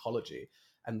in psychology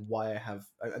and why I have.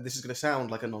 And this is going to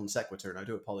sound like a non sequitur, and I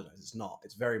do apologize. It's not.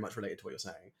 It's very much related to what you're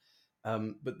saying.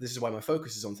 But this is why my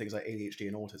focus is on things like ADHD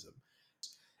and autism.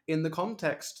 In the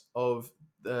context of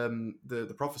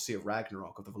the prophecy of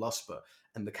Ragnarok of the Veluspa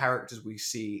and the characters we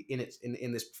see in it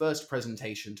in this first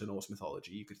presentation to Norse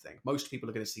mythology, you could think most people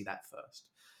are going to see that first.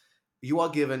 You are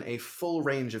given a full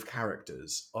range of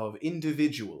characters of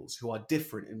individuals who are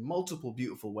different in multiple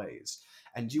beautiful ways,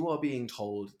 and you are being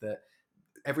told that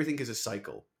everything is a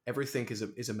cycle. Everything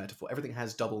is a metaphor. Everything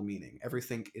has double meaning.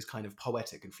 Everything is kind of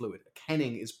poetic and fluid.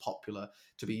 Kenning is popular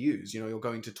to be used. You're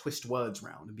going to twist words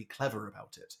around and be clever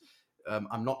about it.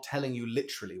 I'm not telling you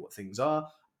literally what things are,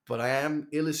 but I am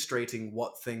illustrating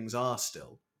what things are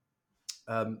still.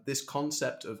 This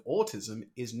concept of autism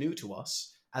is new to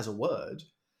us as a word,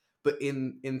 but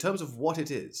in terms of what it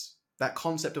is, that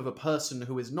concept of a person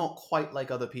who is not quite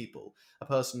like other people, a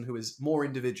person who is more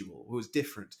individual, who is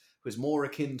different, who is more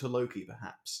akin to Loki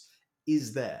perhaps,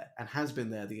 is there and has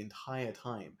been there the entire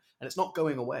time, and it's not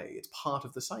going away. It's part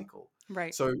of the cycle.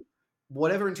 Right. So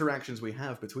whatever interactions we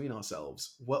have between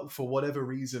ourselves, for whatever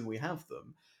reason we have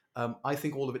them, I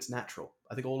think all of it's natural.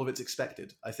 I think all of it's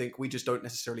expected. I think we just don't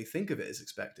necessarily think of it as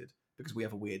expected because we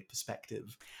have a weird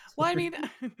perspective. Well, I mean,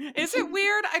 is it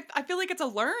weird? I feel like it's a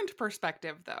learned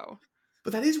perspective though.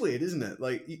 But that is weird, isn't it?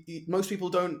 Like most people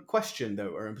don't question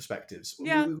their own perspectives.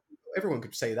 Yeah, Everyone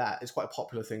could say that. It's quite a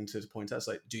popular thing to point out. It's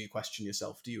like, do you question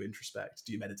yourself? Do you introspect?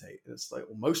 Do you meditate? And it's like,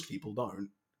 well, most people don't.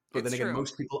 But it's then again, true.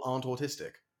 most people aren't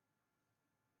autistic.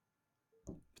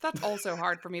 But that's also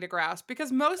hard for me to grasp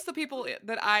because most of the people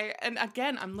that I, and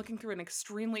again, I'm looking through an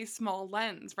extremely small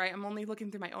lens, right? I'm only looking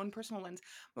through my own personal lens.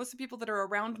 Most of the people that are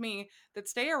around me, that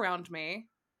stay around me,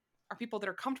 are people that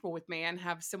are comfortable with me and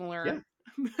have Yeah. similar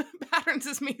patterns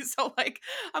as me. So like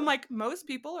I'm like, most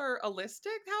people are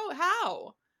allistic?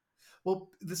 How?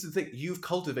 Well, this is the thing. You've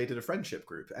cultivated a friendship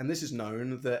group, and this is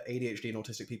known that ADHD and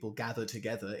autistic people gather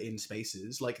together in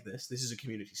spaces like this. This is a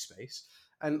community space,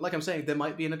 And like I'm saying, there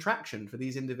might be an attraction for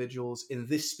these individuals in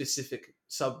this specific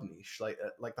sub niche. Like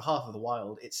the Hearth of the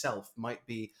Wild itself might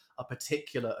be a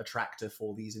particular attractor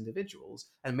for these individuals,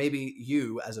 and maybe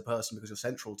you, as a person, because you're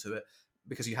central to it,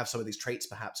 because you have some of these traits,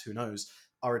 perhaps, who knows,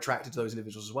 are attracted to those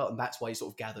individuals as well, and that's why you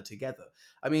sort of gather together.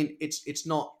 I mean, it's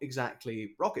not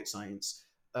exactly rocket science.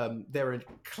 There are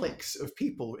cliques of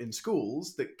people in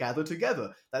schools that gather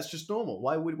together. That's just normal.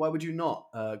 Why would you not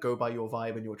go by your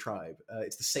vibe and your tribe?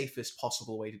 It's the safest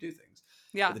possible way to do things.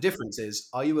 But Yeah. the difference is,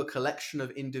 are you a collection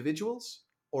of individuals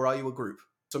or are you a group?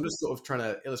 So I'm just sort of trying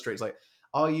to illustrate. It's like,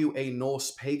 are you a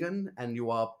Norse pagan and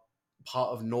you are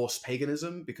part of Norse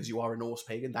paganism because you are a Norse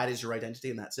pagan? That is your identity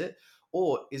and that's it.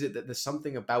 Or is it that there's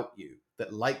something about you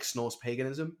that likes Norse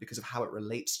paganism because of how it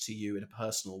relates to you in a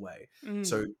personal way?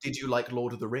 So, Mm. did you like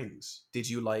Lord of the Rings? Did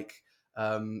you like,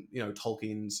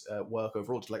 Tolkien's work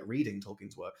overall? Did you like reading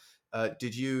Tolkien's work? Do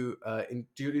you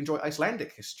enjoy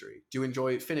Icelandic history? Do you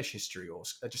enjoy Finnish history or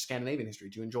just Scandinavian history?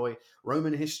 Do you enjoy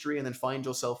Roman history and then find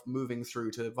yourself moving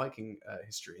through to Viking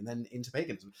history and then into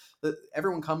paganism? That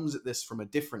everyone comes at this from a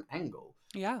different angle.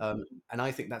 Yeah. Um, and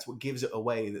I think that's what gives it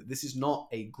away, that this is not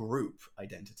a group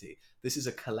identity. This is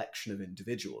a collection of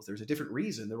individuals. There's a different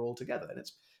reason they're all together. And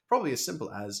it's probably as simple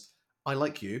as, I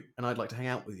like you and I'd like to hang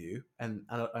out with you and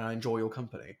I enjoy your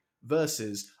company,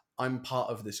 versus I'm part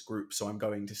of this group, so I'm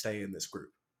going to stay in this group.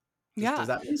 Does Yeah.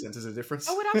 that make sense? Is there a difference?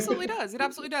 Oh, it absolutely does. It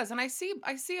absolutely does. And I see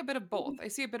a bit of both. I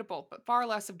see a bit of both, but far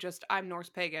less of just I'm Norse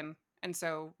pagan, and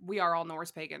so we are all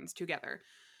Norse pagans together,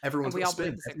 and Everyone's we got a all believe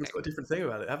spin. the same Everyone's got thing. a different thing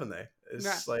about it, haven't they?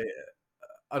 Yeah. It's like,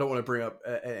 I don't want to bring up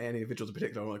any individuals in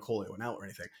particular. I don't want to call anyone out or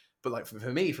anything. But like for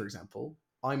me, for example,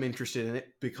 I'm interested in it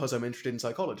because I'm interested in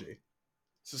psychology.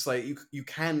 It's just like you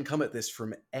can come at this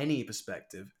from any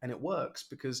perspective, and it works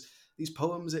because these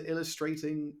poems are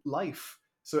illustrating life.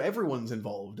 So everyone's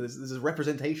involved. There's a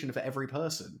representation for every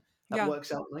person. That Yeah.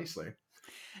 works out nicely.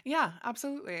 Yeah,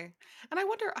 absolutely. And I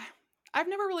wonder I've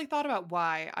never really thought about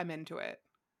why I'm into it.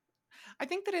 I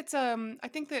think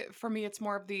that for me it's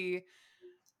more of the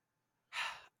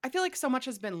I feel like so much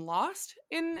has been lost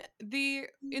in the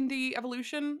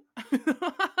evolution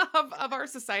of our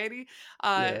society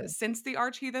Yeah. since the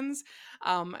archheathens,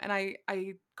 and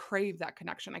I crave that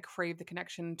connection. I crave the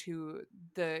connection to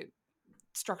the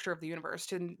structure of the universe,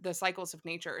 to the cycles of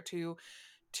nature,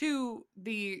 to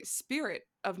the spirit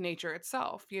of nature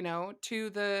itself. You know,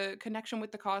 to the connection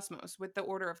with the cosmos, with the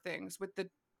order of things, with the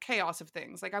chaos of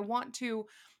things. Like I want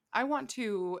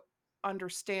to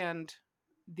understand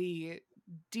the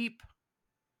deep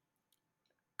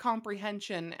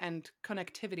comprehension and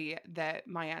connectivity that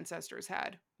my ancestors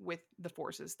had with the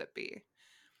forces that be.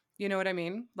 You know what I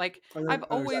mean? Like I've I know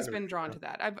always exactly what been you drawn mean. to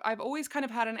that. I've always kind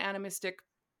of had an animistic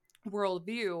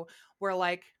worldview where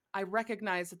like I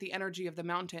recognize that the energy of the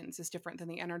mountains is different than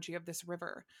the energy of this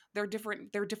river. They're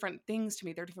different things to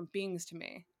me. They're different beings to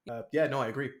me. Yeah, no, I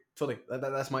agree fully.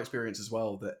 That's my experience as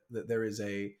well. That there's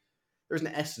an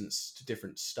essence to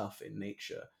different stuff in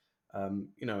nature.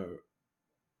 You know,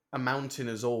 a mountain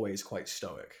is always quite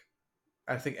stoic.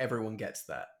 I think everyone gets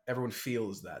that. Everyone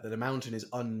feels that a mountain is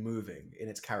unmoving in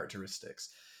its characteristics.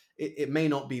 It may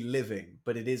not be living,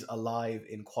 but it is alive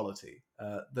in quality.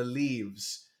 The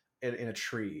leaves in a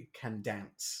tree can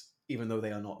dance, even though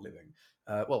they are not living.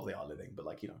 Well, they are living, but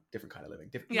like, different kind of living.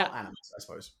 Yeah, Not animals, I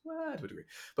suppose, well, to a degree.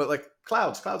 But like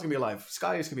clouds can be alive.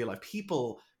 Skies can be alive.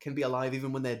 People can be alive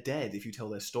even when they're dead if you tell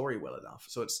their story well enough.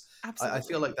 So I feel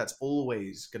absolutely. like that's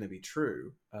always going to be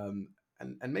true. And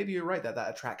maybe you're right, that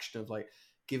attraction of like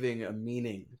giving a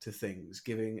meaning to things,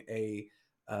 giving a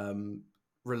um,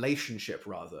 relationship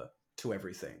rather to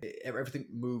everything. Everything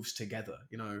moves together.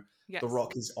 The Yes.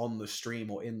 rock is on the stream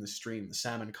or in the stream. The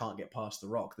salmon can't get past the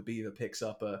rock. The beaver picks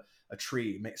up a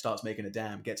tree, starts making a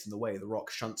dam, gets in the way. The rock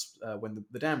shunts when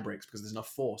the dam breaks because there's enough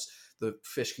force. The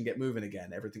fish can get moving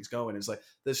again. Everything's going. It's like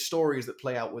there's stories that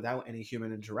play out without any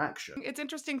human interaction. It's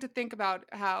interesting to think about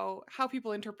how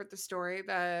people interpret the story.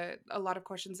 The a lot of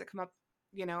questions that come up,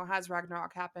 you know, has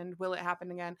Ragnarok happened? Will it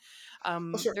happen again?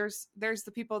 Oh, sorry. There's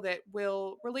the people that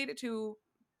will relate it to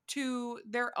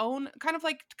their own kind of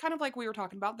like we were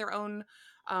talking about their own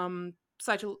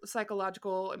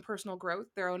psychological and personal growth,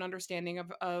 their own understanding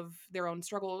of their own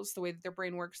struggles, the way that their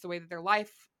brain works, the way that their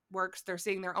life works. They're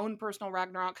seeing their own personal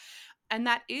Ragnarok, and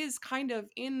that is kind of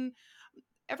in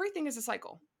everything is a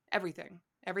cycle. Everything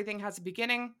has a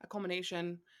beginning, a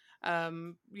culmination,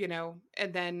 you know,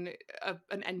 and then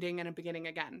an ending and a beginning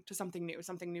again to something new.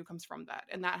 Something new comes from that,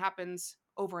 and that happens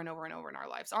over and over and over in our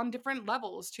lives on different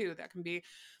levels too. That can be,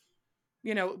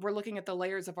 you know, we're looking at the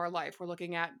layers of our life. We're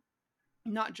looking at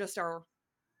not just our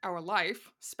life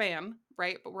span,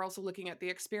 right? But we're also looking at the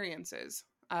experiences.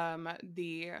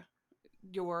 the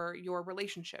your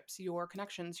relationships, your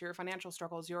connections, your financial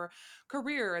struggles, your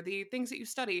career, the things that you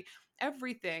study,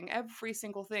 everything, every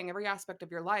single thing, every aspect of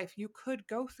your life, you could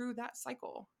go through that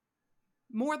cycle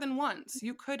more than once.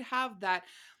 You could have that,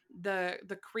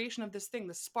 the creation of this thing,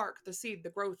 the spark, the seed, the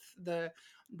growth, the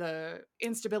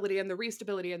instability and the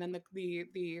restability, and then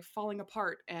the falling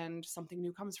apart, and something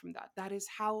new comes from that. That is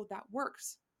how that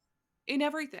works in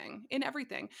everything, in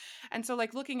everything. And so,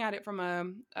 like, looking at it from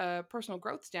a personal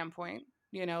growth standpoint,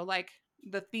 like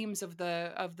the themes of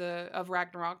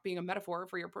Ragnarok being a metaphor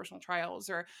for your personal trials,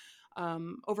 or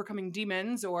overcoming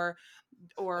demons, I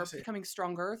or say becoming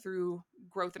stronger through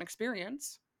growth and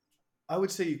experience. I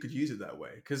would say you could use it that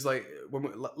way because, like,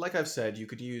 like I've said, you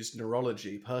could use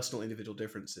neurology, personal individual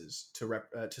differences,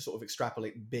 to sort of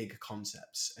extrapolate big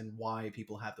concepts and why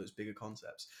people have those bigger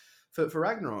concepts. For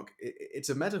Ragnarok, it's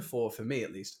a metaphor for me,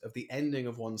 at least, of the ending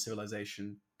of one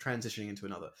civilization transitioning into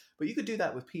another. But you could do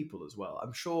that with people as well.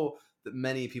 I'm sure that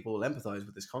many people will empathize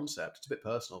with this concept. It's a bit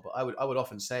personal, but I would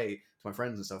often say to my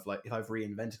friends and stuff, like, if I've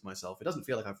reinvented myself, it doesn't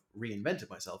feel like I've reinvented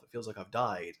myself. It feels like I've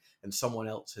died and someone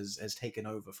else has taken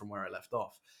over from where I left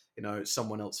off.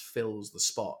 Someone else fills the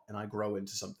spot and I grow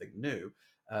into something new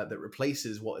that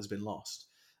replaces what has been lost.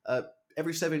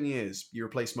 Every 7 years, you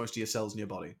replace most of your cells in your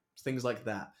body, things like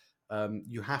that.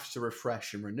 You have to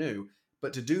refresh and renew,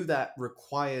 but to do that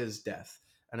requires death.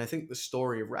 And I think the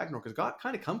story of Ragnarok has got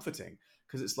kind of comforting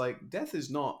because it's like death is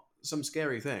not some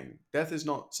scary thing. Death is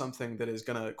not something that is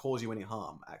going to cause you any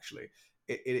harm, actually.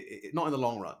 Not in the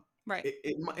long run. Right.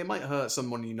 It might hurt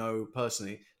someone you know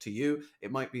personally to you.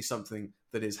 It might be something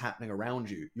that is happening around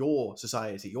you. Your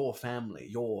society, your family,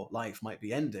 your life might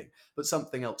be ending, but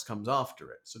something else comes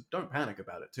after it. So don't panic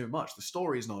about it too much. The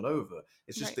story's not over.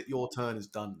 It's just Right. that your turn is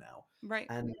done now. Right.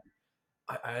 And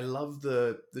I love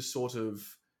the sort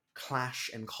of clash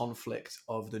and conflict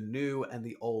of the new and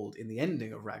the old in the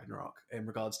ending of Ragnarok in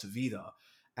regards to Vidar,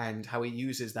 and how he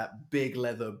uses that big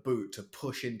leather boot to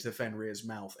push into Fenrir's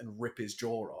mouth and rip his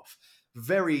jaw off.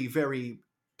 Very, very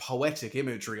poetic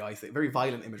imagery, I think. Very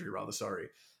violent imagery, rather, sorry.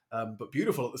 But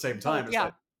beautiful at the same time. Bold. It's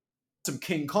like Yeah. some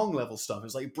King Kong level stuff.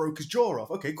 It's like he broke his jaw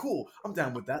off. Okay, cool. I'm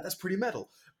down with that. That's pretty metal.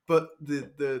 But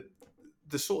the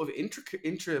sort of intricate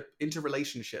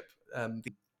interrelationship,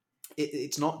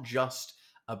 it's not just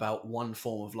about one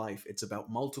form of life. It's about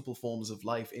multiple forms of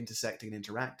life intersecting and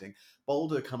interacting.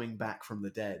 Balder coming back from the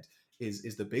dead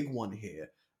is the big one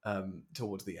here,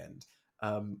 towards the end.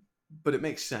 But it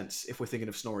makes sense if we're thinking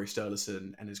of Snorri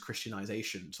Sturluson and his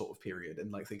Christianization sort of period,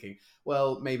 and like thinking,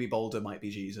 well, maybe Balder might be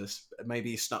Jesus.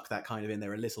 Maybe he snuck that kind of in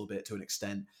there a little bit to an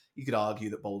extent. You could argue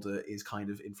that Balder is kind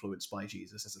of influenced by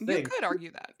Jesus as a You thing, could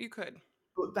argue that. You could.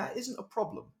 but that isn't a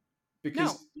problem No.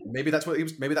 because maybe that's what he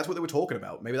was. Maybe that's what they were talking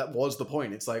about. Maybe that was the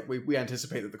point. It's like we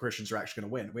anticipate that the Christians are actually going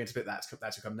to win. We anticipate that's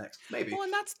who come next. Maybe. Well,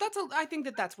 and I think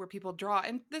that that's where people draw,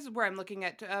 and this is where I'm looking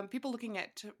at people looking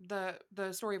at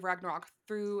the story of Ragnarok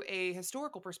through a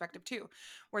historical perspective too,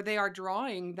 where they are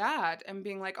drawing that and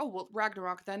being like, oh well,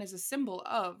 Ragnarok then is a symbol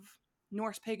of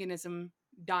Norse paganism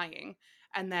dying,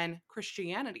 and then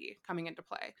Christianity coming into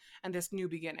play, and this new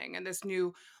beginning, and this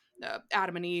new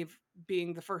Adam and Eve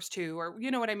being the first two, or you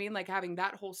know what I mean, like having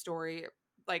that whole story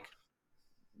like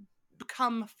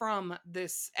come from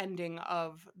this ending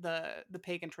of the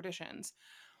pagan traditions.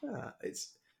 Yeah,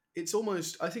 it's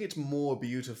almost. I think it's more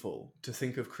beautiful to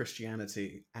think of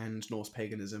Christianity and Norse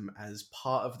paganism as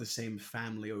part of the same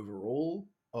family overall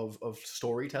of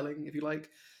storytelling, if you like.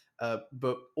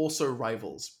 But also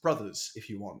rivals, brothers, if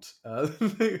you want.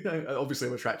 Obviously,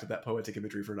 I'm attracted to that poetic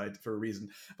imagery for a reason.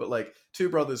 But like two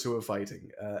brothers who are fighting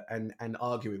and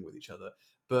arguing with each other,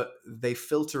 but they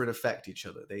filter and affect each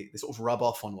other. They sort of rub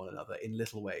off on one another in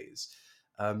little ways.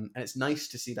 And it's nice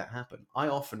to see that happen. I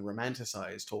often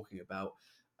romanticize talking about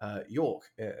York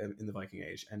in the Viking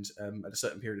Age, and at a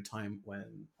certain period of time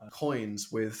when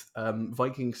coins with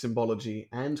Viking symbology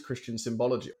and Christian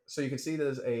symbology. So you can see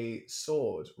there's a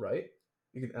sword, right?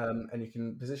 You can and you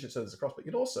can position it so there's a cross, but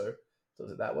you can also tilt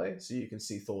it that way, so you can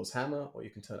see Thor's hammer, or you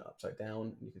can turn it upside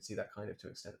down, and you can see that kind of to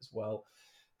an extent as well.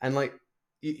 And like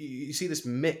you see this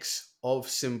mix of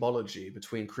symbology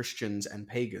between Christians and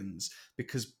pagans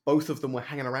because both of them were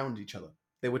hanging around each other.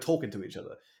 They were talking to each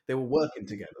other. They were working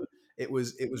together. It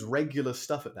was regular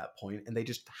stuff at that point, and they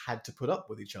just had to put up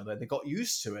with each other. And they got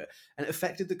used to it, and it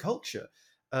affected the culture.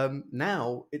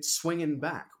 Now it's swinging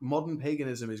back. Modern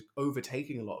paganism is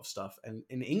overtaking a lot of stuff, and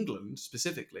in England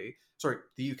specifically, sorry,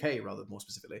 the UK rather more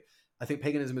specifically, I think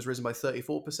paganism has risen by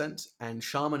 34%, and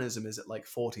shamanism is at like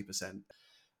 40%.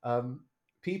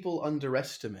 People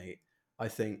underestimate, I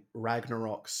think,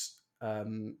 Ragnarok's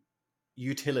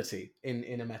utility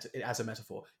as a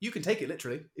metaphor. You can take it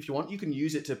literally if you want. You can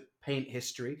use it to paint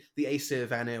history. The Aesir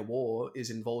Vanir War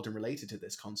is involved and related to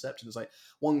this concept, and it's like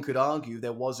one could argue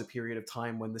there was a period of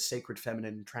time when the sacred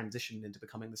feminine transitioned into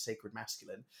becoming the sacred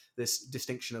masculine. This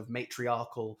distinction of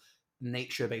matriarchal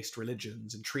nature-based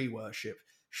religions and tree worship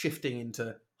shifting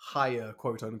into higher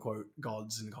quote unquote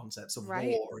gods and concepts of Right.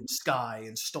 war and sky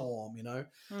and storm,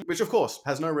 Mm. which of course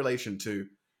has no relation to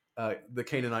the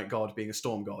Canaanite god being a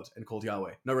storm god and called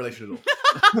Yahweh. No relation at all.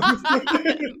 I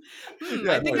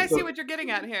Yeah, think no. I see what you're getting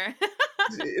at here.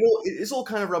 It's all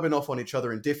kind of rubbing off on each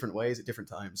other in different ways at different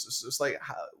times. It's like,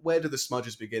 where do the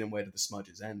smudges begin and where do the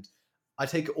smudges end? I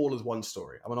take it all as one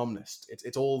story. I'm an omnist.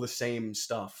 It's all the same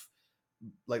stuff.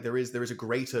 Like there is a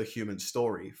greater human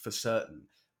story for certain,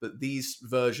 but these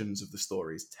versions of the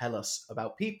stories tell us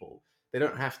about people. They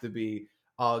don't have to be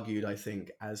argued, I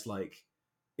think, as like,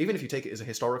 even if you take it as a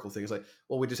historical thing, it's like,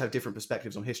 well, we just have different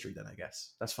perspectives on history then, I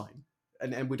guess. That's fine.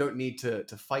 And we don't need to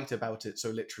fight about it so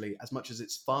literally, as much as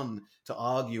it's fun to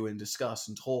argue and discuss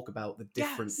and talk about the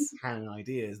different Yes. canon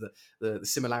ideas, the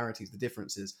similarities, the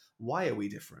differences. Why are we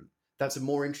different? That's a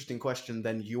more interesting question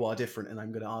than you are different and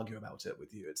I'm going to argue about it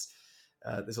with you.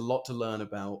 There's a lot to learn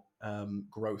about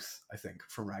growth, I think,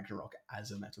 from Ragnarok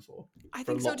as a metaphor I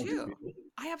for a think so lot of too. people.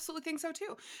 I absolutely think so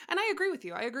too. And I agree with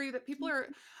you. I agree that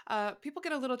people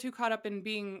get a little too caught up in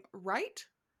being right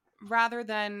rather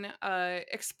than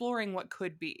exploring what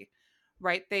could be.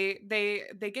 Right?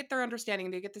 They get their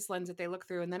understanding, they get this lens that they look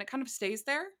through, and then it kind of stays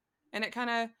there, and it kind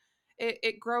of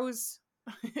it grows,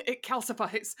 it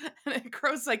calcifies, and it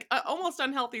grows like almost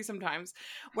unhealthy sometimes.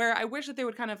 Where I wish that they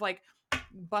would kind of like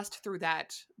bust through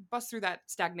that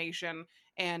stagnation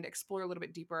and explore a little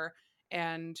bit deeper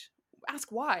and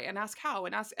ask why and ask how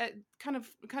and ask kind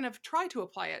of try to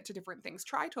apply it to different things,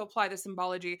 try to apply the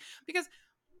symbology, because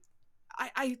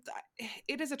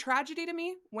it is a tragedy to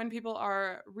me when people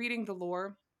are reading the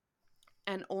lore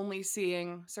and only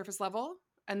seeing surface level,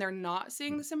 and they're not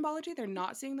seeing the symbology, they're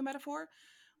not seeing the metaphor.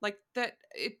 Like that,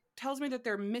 it tells me that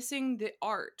they're missing the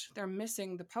art, they're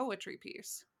missing the poetry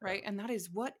piece, Yeah. right? And that is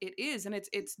what it is, and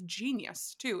it's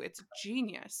genius too. It's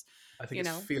genius, I think you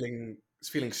know. it's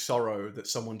feeling sorrow that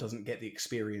someone doesn't get the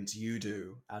experience you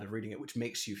do out of reading it, which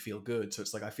makes you feel good. So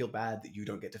it's like I feel bad that you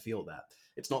don't get to feel that.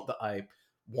 It's not that I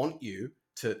want you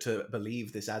to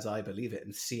believe this as I believe it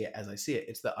and see it as I see it.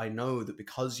 It's that I know that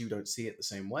because you don't see it the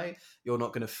same way, you're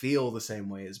not going to feel the same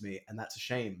way as me, and that's a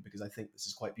shame because I think this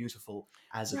is quite beautiful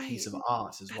as a piece Right. of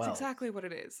art as That's well. exactly what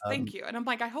it is. Thank Um, you. And I'm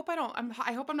like, I hope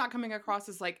I'm not coming across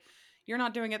as like, you're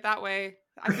not doing it that way,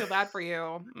 I feel bad for you.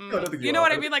 no, I don't think You you know are.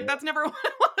 what I I don't mean? think Like you are. that's never what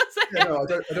I want to Yeah, say. no,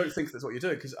 I don't think that's what you're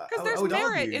doing because Because I there's would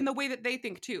merit argue. in the way that they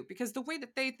think too, because the way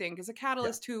that they think is a Yeah,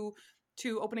 catalyst to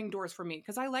opening doors for me,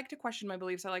 because I like to question my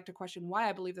beliefs, I like to question why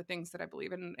I believe the things that I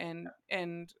believe,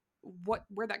 and what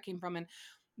where that came from, and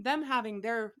them having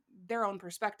their own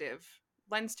perspective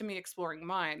lends to me exploring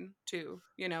mine too,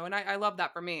 and I love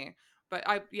that for me. But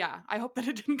I hope that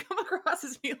it didn't come across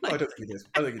as me no, I like don't think you did.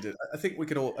 I think you did. I think we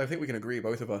can all. I think we can agree,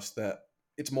 both of us, that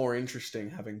it's more interesting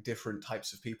having different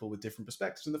types of people with different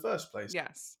perspectives in the first place.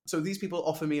 yes. So these people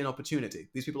offer me an opportunity.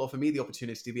 These people offer me the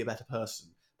opportunity to be a better person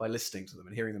by listening to them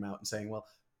and hearing them out and saying, well,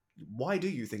 why do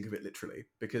you think of it literally?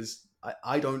 Because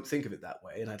I don't think of it that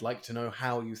way, and I'd like to know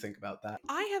how you think about that.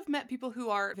 I have met people who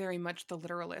are very much the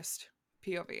literalist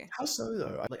POV. How so,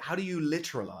 though? Like, how do you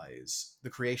literalize the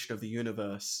creation of the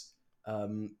universe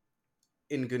with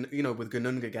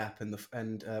Gununga Gap and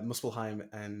Muspelheim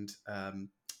and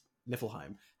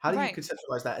Niflheim? How do you Right.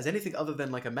 conceptualize that as anything other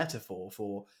than like a metaphor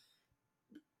for,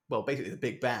 well, basically the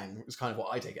Big Bang is kind of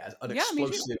what I take it as an Yeah, me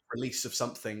too. explosive release of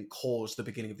something caused the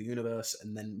beginning of the universe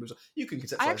and then moves on. You can I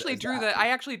conceptualize it actually as drew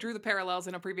that. the parallels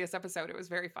in a previous episode. It was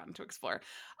very fun to explore.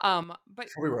 But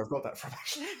Probably where I've got that from,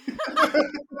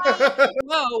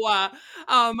 whoa,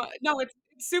 no, it's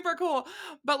super cool.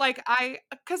 But like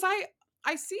because I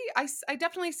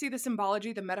definitely see the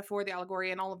symbology, the metaphor, the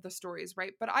allegory, and all of the stories,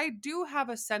 right? But I do have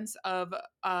a sense of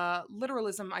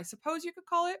literalism, I suppose you could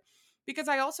call it, because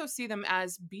I also see them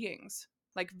as beings,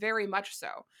 like very much so.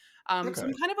 So Okay.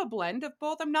 I'm kind of a blend of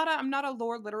both. I'm not a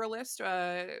lore literalist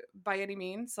by any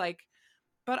means, like,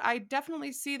 but I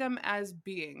definitely see them as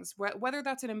beings, whether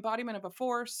that's an embodiment of a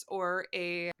force or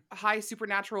a high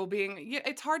supernatural being. Yeah,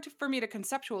 it's hard for me to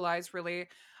conceptualize, really.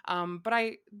 But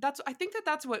I think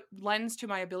that's what lends to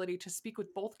my ability to speak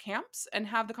with both camps and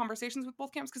have the conversations with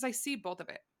both camps, because I see both of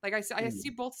it. Like I see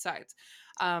Mm. both sides,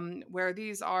 where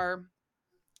these are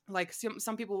like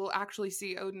some people will actually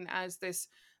see Odin as this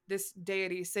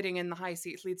deity sitting in the high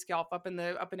seat, Hlidskjalf, up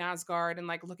in Asgard, and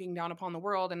like looking down upon the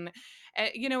world, and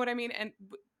you know what I mean. And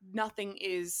nothing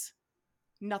is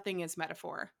nothing is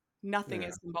metaphor. Nothing Yeah.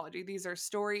 is symbology. These are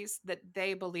stories that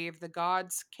they believe the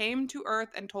gods came to Earth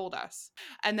and told us.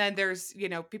 And then there's,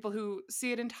 people who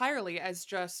see it entirely as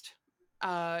just,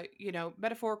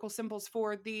 metaphorical symbols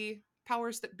for the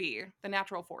powers that be, the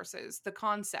natural forces, the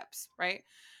concepts, right?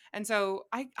 And so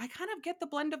I kind of get the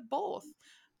blend of both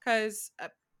because,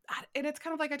 and it's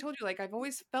kind of like I told you, like I've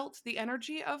always felt the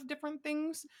energy of different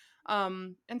things.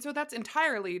 And so that's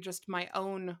entirely just my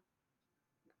own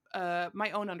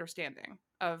understanding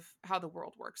of how the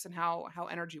world works and how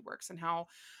energy works and how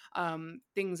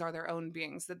things are their own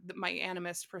beings. That my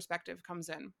animist perspective comes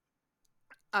in.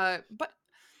 But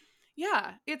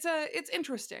yeah, it's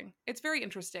interesting. It's very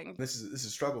interesting. This is a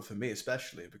struggle for me,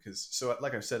 especially because, so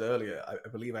like I said earlier, I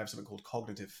believe I have something called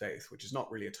cognitive faith, which is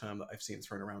not really a term that I've seen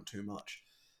thrown around too much.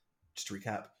 Just to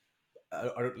recap,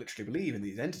 I don't literally believe in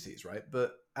these entities, right?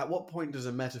 But at what point does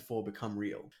a metaphor become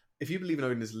real? If you believe in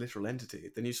Odin as a literal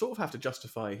entity, then you sort of have to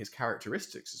justify his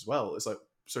characteristics as well. It's like,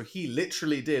 so he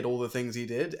literally did all the things he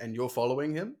did, and you're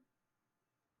following him?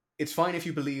 It's fine if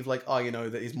you believe, like, oh,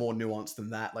 that he's more nuanced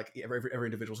than that. Like, every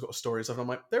individual's got a story and stuff. And I'm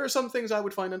like, there are some things I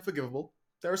would find unforgivable.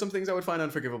 There are some things I would find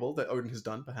unforgivable that Odin has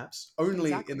done, perhaps, only in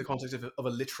the Exactly. context of a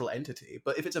literal entity.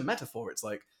 But if it's a metaphor, it's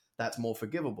like, that's more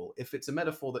forgivable. If it's a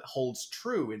metaphor that holds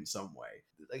true in some way,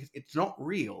 like, it's not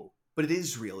real, but it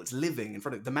is real. It's living in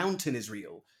front of you. The mountain is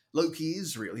real. Loki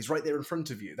is real. He's right there in front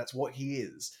of you. That's what he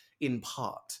is, in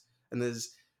part. And I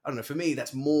don't know, for me,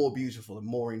 that's more beautiful and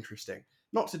more interesting.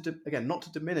 Not to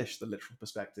diminish the literal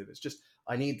perspective. It's just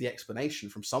I need the explanation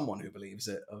from someone who believes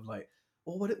it. Of like,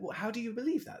 well, how do you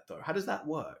believe that though? How does that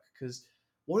work? Because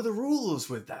what are the rules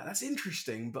with that? That's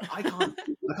interesting, but I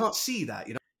can't see that.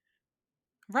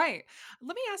 Right.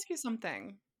 Let me ask you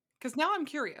something. Because now I'm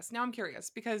curious. Now I'm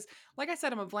curious because, like I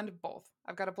said, I'm a blend of both.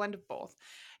 I've got a blend of both.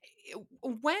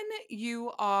 When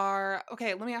you are,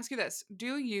 okay, let me ask you this.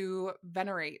 Do you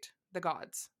venerate the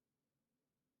gods?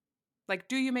 Like,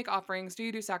 do you make offerings? Do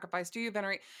you do sacrifice? Do you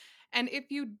venerate? And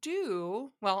if you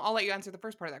do, well, I'll let you answer the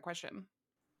first part of that question.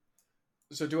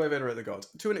 So do I venerate the gods?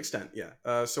 To an extent,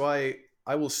 yeah. So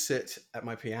I will sit at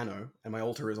my piano, and my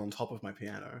altar is on top of my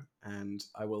piano, and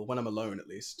I will, when I'm alone at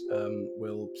least,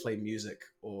 will play music,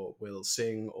 or will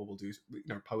sing, or will do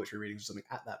poetry readings or something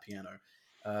at that piano,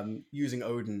 using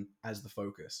Odin as the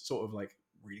focus, sort of like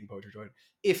reading poetry to Odin,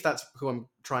 if that's who I'm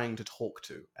trying to talk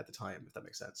to at the time, if that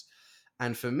makes sense.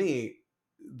 And for me,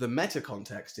 the meta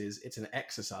context is it's an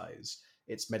exercise,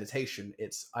 it's meditation,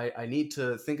 it's I need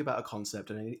to think about a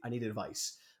concept, and I need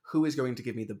advice. Who is going to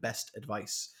give me the best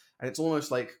advice? And it's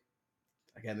almost like,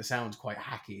 again, this sounds quite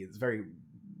hacky, it's a very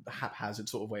haphazard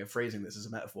sort of way of phrasing this as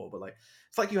a metaphor, but like,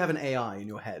 it's like you have an AI in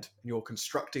your head and you're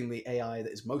constructing the AI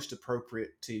that is most appropriate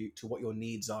to what your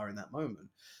needs are in that moment.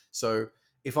 So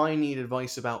if I need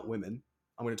advice about women,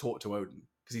 I'm going to talk to Odin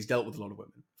because he's dealt with a lot of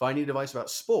women. If I need advice about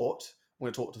sport, I'm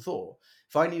going to talk to Thor.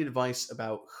 If I need advice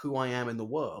about who I am in the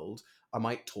world, I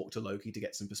might talk to Loki to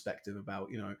get some perspective about,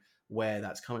 where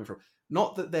that's coming from.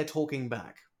 Not that they're talking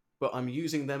back, but I'm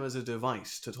using them as a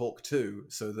device to talk to,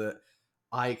 so that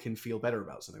I can feel better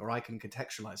about something, or I can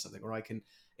contextualize something, or I can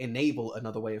enable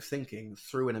another way of thinking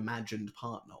through an imagined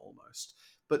partner almost.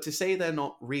 But to say they're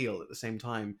not real at the same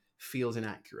time feels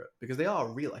inaccurate, because they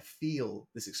are real. I feel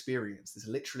this experience. This is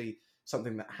literally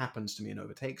something that happens to me and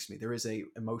overtakes me. There is a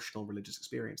emotional religious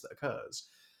experience that occurs.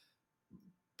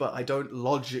 But I don't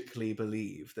logically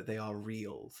believe that they are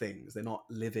real things. They're not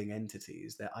living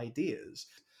entities. They're ideas.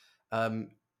 Um,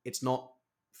 it's not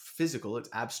physical. It's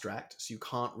abstract, so you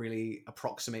can't really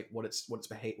approximate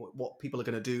what people are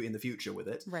going to do in the future with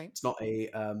it. Right. It's not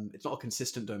a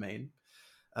consistent domain.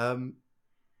 Um,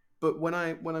 but when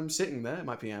I'm sitting there at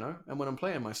my piano and when I'm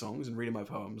playing my songs and reading my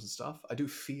poems and stuff, I do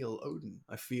feel Odin.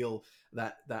 I feel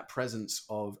that presence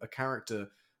of a character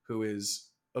who is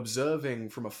observing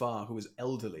from afar, who is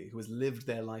elderly, who has lived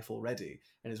their life already,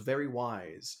 and is very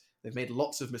wise. They've made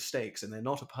lots of mistakes, and they're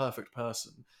not a perfect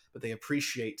person, but they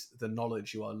appreciate the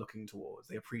knowledge you are looking towards.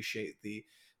 They appreciate the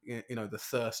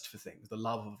thirst for things, the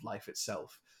love of life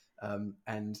itself,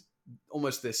 and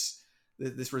almost this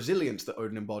resilience that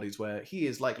Odin embodies, where he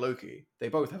is like Loki. They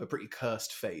both have a pretty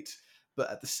cursed fate,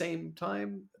 but at the same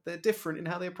time, they're different in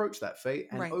how they approach that fate.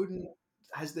 And Right. Odin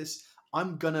has this: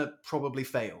 I'm gonna probably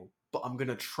fail, but I'm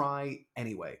gonna try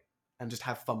anyway, and just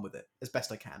have fun with it as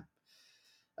best I can.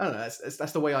 I don't know.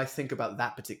 That's the way I think about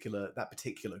that particular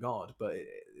god, but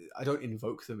I don't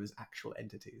invoke them as actual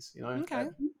entities. Okay.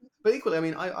 But equally, I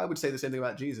mean, I would say the same thing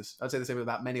about Jesus. I'd say the same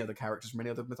about many other characters from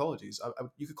many other mythologies.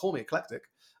 You could call me eclectic.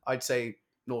 I'd say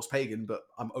Norse pagan, but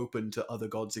I'm open to other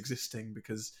gods existing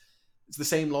because it's the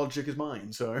same logic as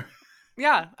mine. So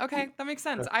Yeah, okay, that makes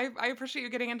sense. I appreciate you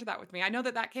getting into that with me. I know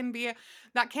that that can be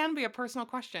a personal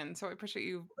question, so I appreciate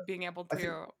you being able I think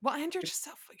to well, and you're it's just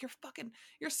so you're fucking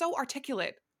you're so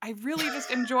articulate. I really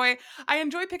just I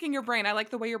enjoy picking your brain. I like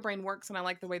the way your brain works and I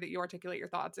like the way that you articulate your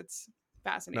thoughts. It's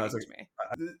no, fascinating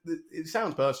to me. it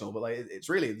sounds personal, but like it's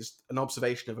really just an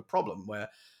observation of a problem where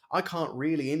I can't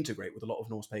really integrate with a lot of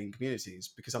Norse pagan communities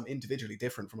because I'm individually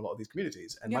different from a lot of these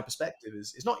communities, and my Yeah. perspective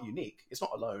is not unique. It's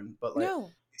not alone, but like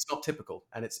No. it's not typical,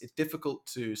 and it's difficult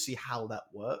to see how that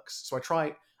works. So I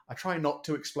try not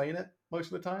to explain it most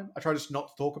of the time. I try just not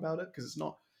to talk about it because it's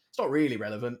not really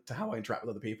relevant to how I interact with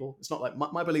other people. It's not like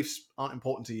my beliefs aren't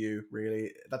important to you,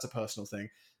 really. That's a personal thing.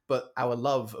 But our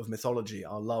love of mythology,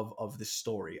 our love of this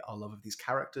story, our love of these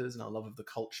characters, and our love of the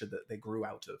culture that they grew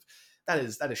out of, that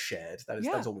is shared. That is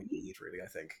Yeah. all we need, really. I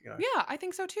think. Yeah, I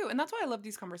think so too. And that's why I love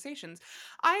these conversations.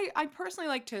 I personally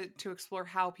like to explore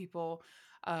how people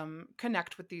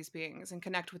connect with these beings and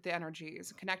connect with the energies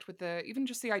and connect with the even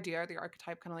just the idea, the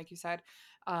archetype, kind of like you said.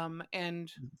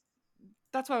 And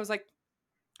that's why I was like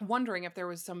wondering if there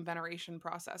was some veneration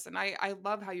process. And I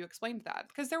love how you explained that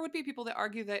because there would be people that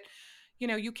argue that,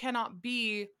 you cannot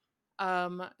be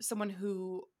someone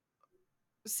who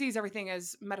sees everything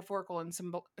as metaphorical and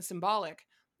symbolic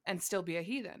and still be a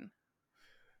heathen.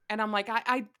 And I'm like,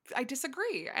 I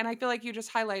disagree. And I feel like you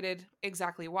just highlighted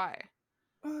exactly why,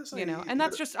 So and you that's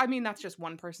got just, I mean, that's just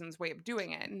one person's way of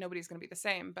doing it. And nobody's going to be the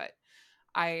same, but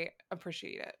I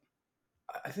appreciate it.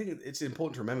 I think it's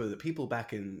important to remember that people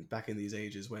back in these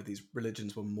ages where these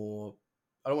religions were more,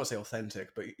 I don't want to say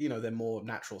authentic, but they're more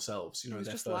natural selves. It was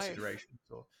Their just first life. iterations,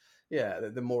 or yeah,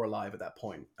 they're more alive at that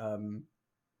point.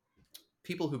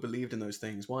 People who believed in those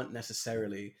things weren't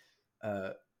necessarily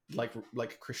uh,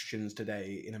 like Christians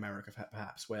today in America,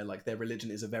 perhaps, where like their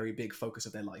religion is a very big focus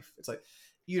of their life. It's like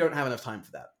you don't have enough time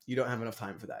for that. You don't have enough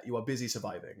time for that. You are busy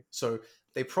surviving. So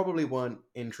they probably weren't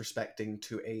introspecting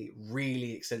to a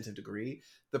really extensive degree.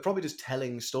 They're probably just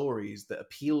telling stories that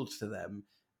appealed to them,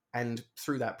 and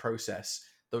through that process,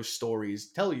 those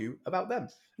stories tell you about them.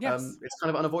 Yes. It's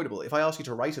kind of unavoidable. If I ask you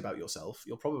to write about yourself,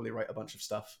 you'll probably write a bunch of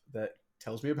stuff that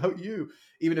tells me about you,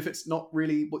 even if it's not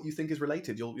really what you think is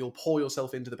related. You'll pour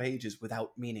yourself into the pages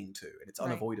without meaning to, and it's Right.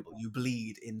 unavoidable. You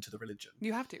bleed into the religion.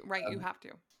 You have to. Right. You Um, have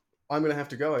to. I'm going to have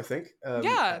to go. I think.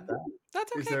 Yeah. At that,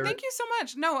 That's is okay. there? Thank you so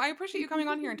much. No, I appreciate you coming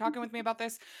on here and talking with me about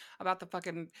this, about the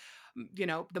fucking,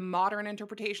 the modern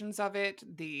interpretations of it,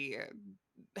 the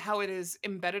how it is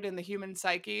embedded in the human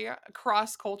psyche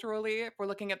cross culturally. If we're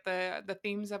looking at the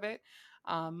themes of it,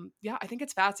 yeah, I think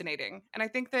it's fascinating, and I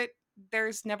think that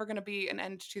there's never going to be an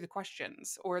end to the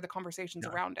questions or the conversations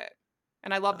No, around it,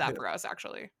 and I love I think that that's for us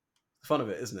actually. the fun of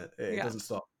it, isn't it? It Yeah. doesn't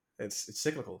stop. It's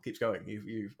cyclical. It keeps going.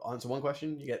 You answer one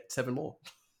question, you get seven more.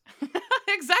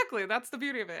 Exactly. That's the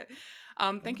beauty of it.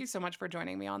 Thank you so much for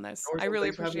joining me on No this. worries, I really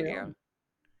thanks for having appreciate me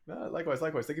you. on. No, likewise,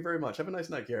 likewise. Thank you very much. Have a nice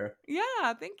night, Kira.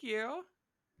 Yeah, thank you.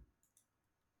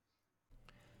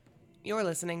 You're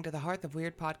listening to the Hearth of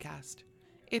Weird podcast.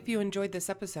 If you enjoyed this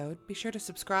episode, be sure to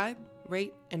subscribe,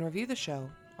 rate, and review the show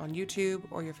on YouTube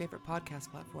or your favorite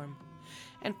podcast platform.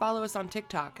 And follow us on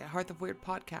TikTok at Hearth of Weird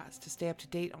Podcast to stay up to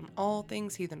date on all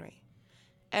things heathenry.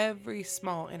 Every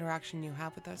small interaction you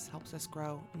have with us helps us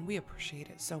grow, and we appreciate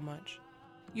it so much.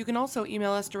 You can also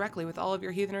email us directly with all of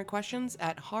your heathenry questions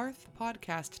at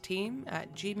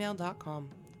hearthpodcastteam@gmail.com.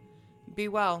 Be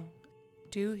well,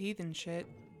 do heathen shit,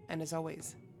 and as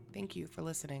always, thank you for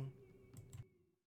listening.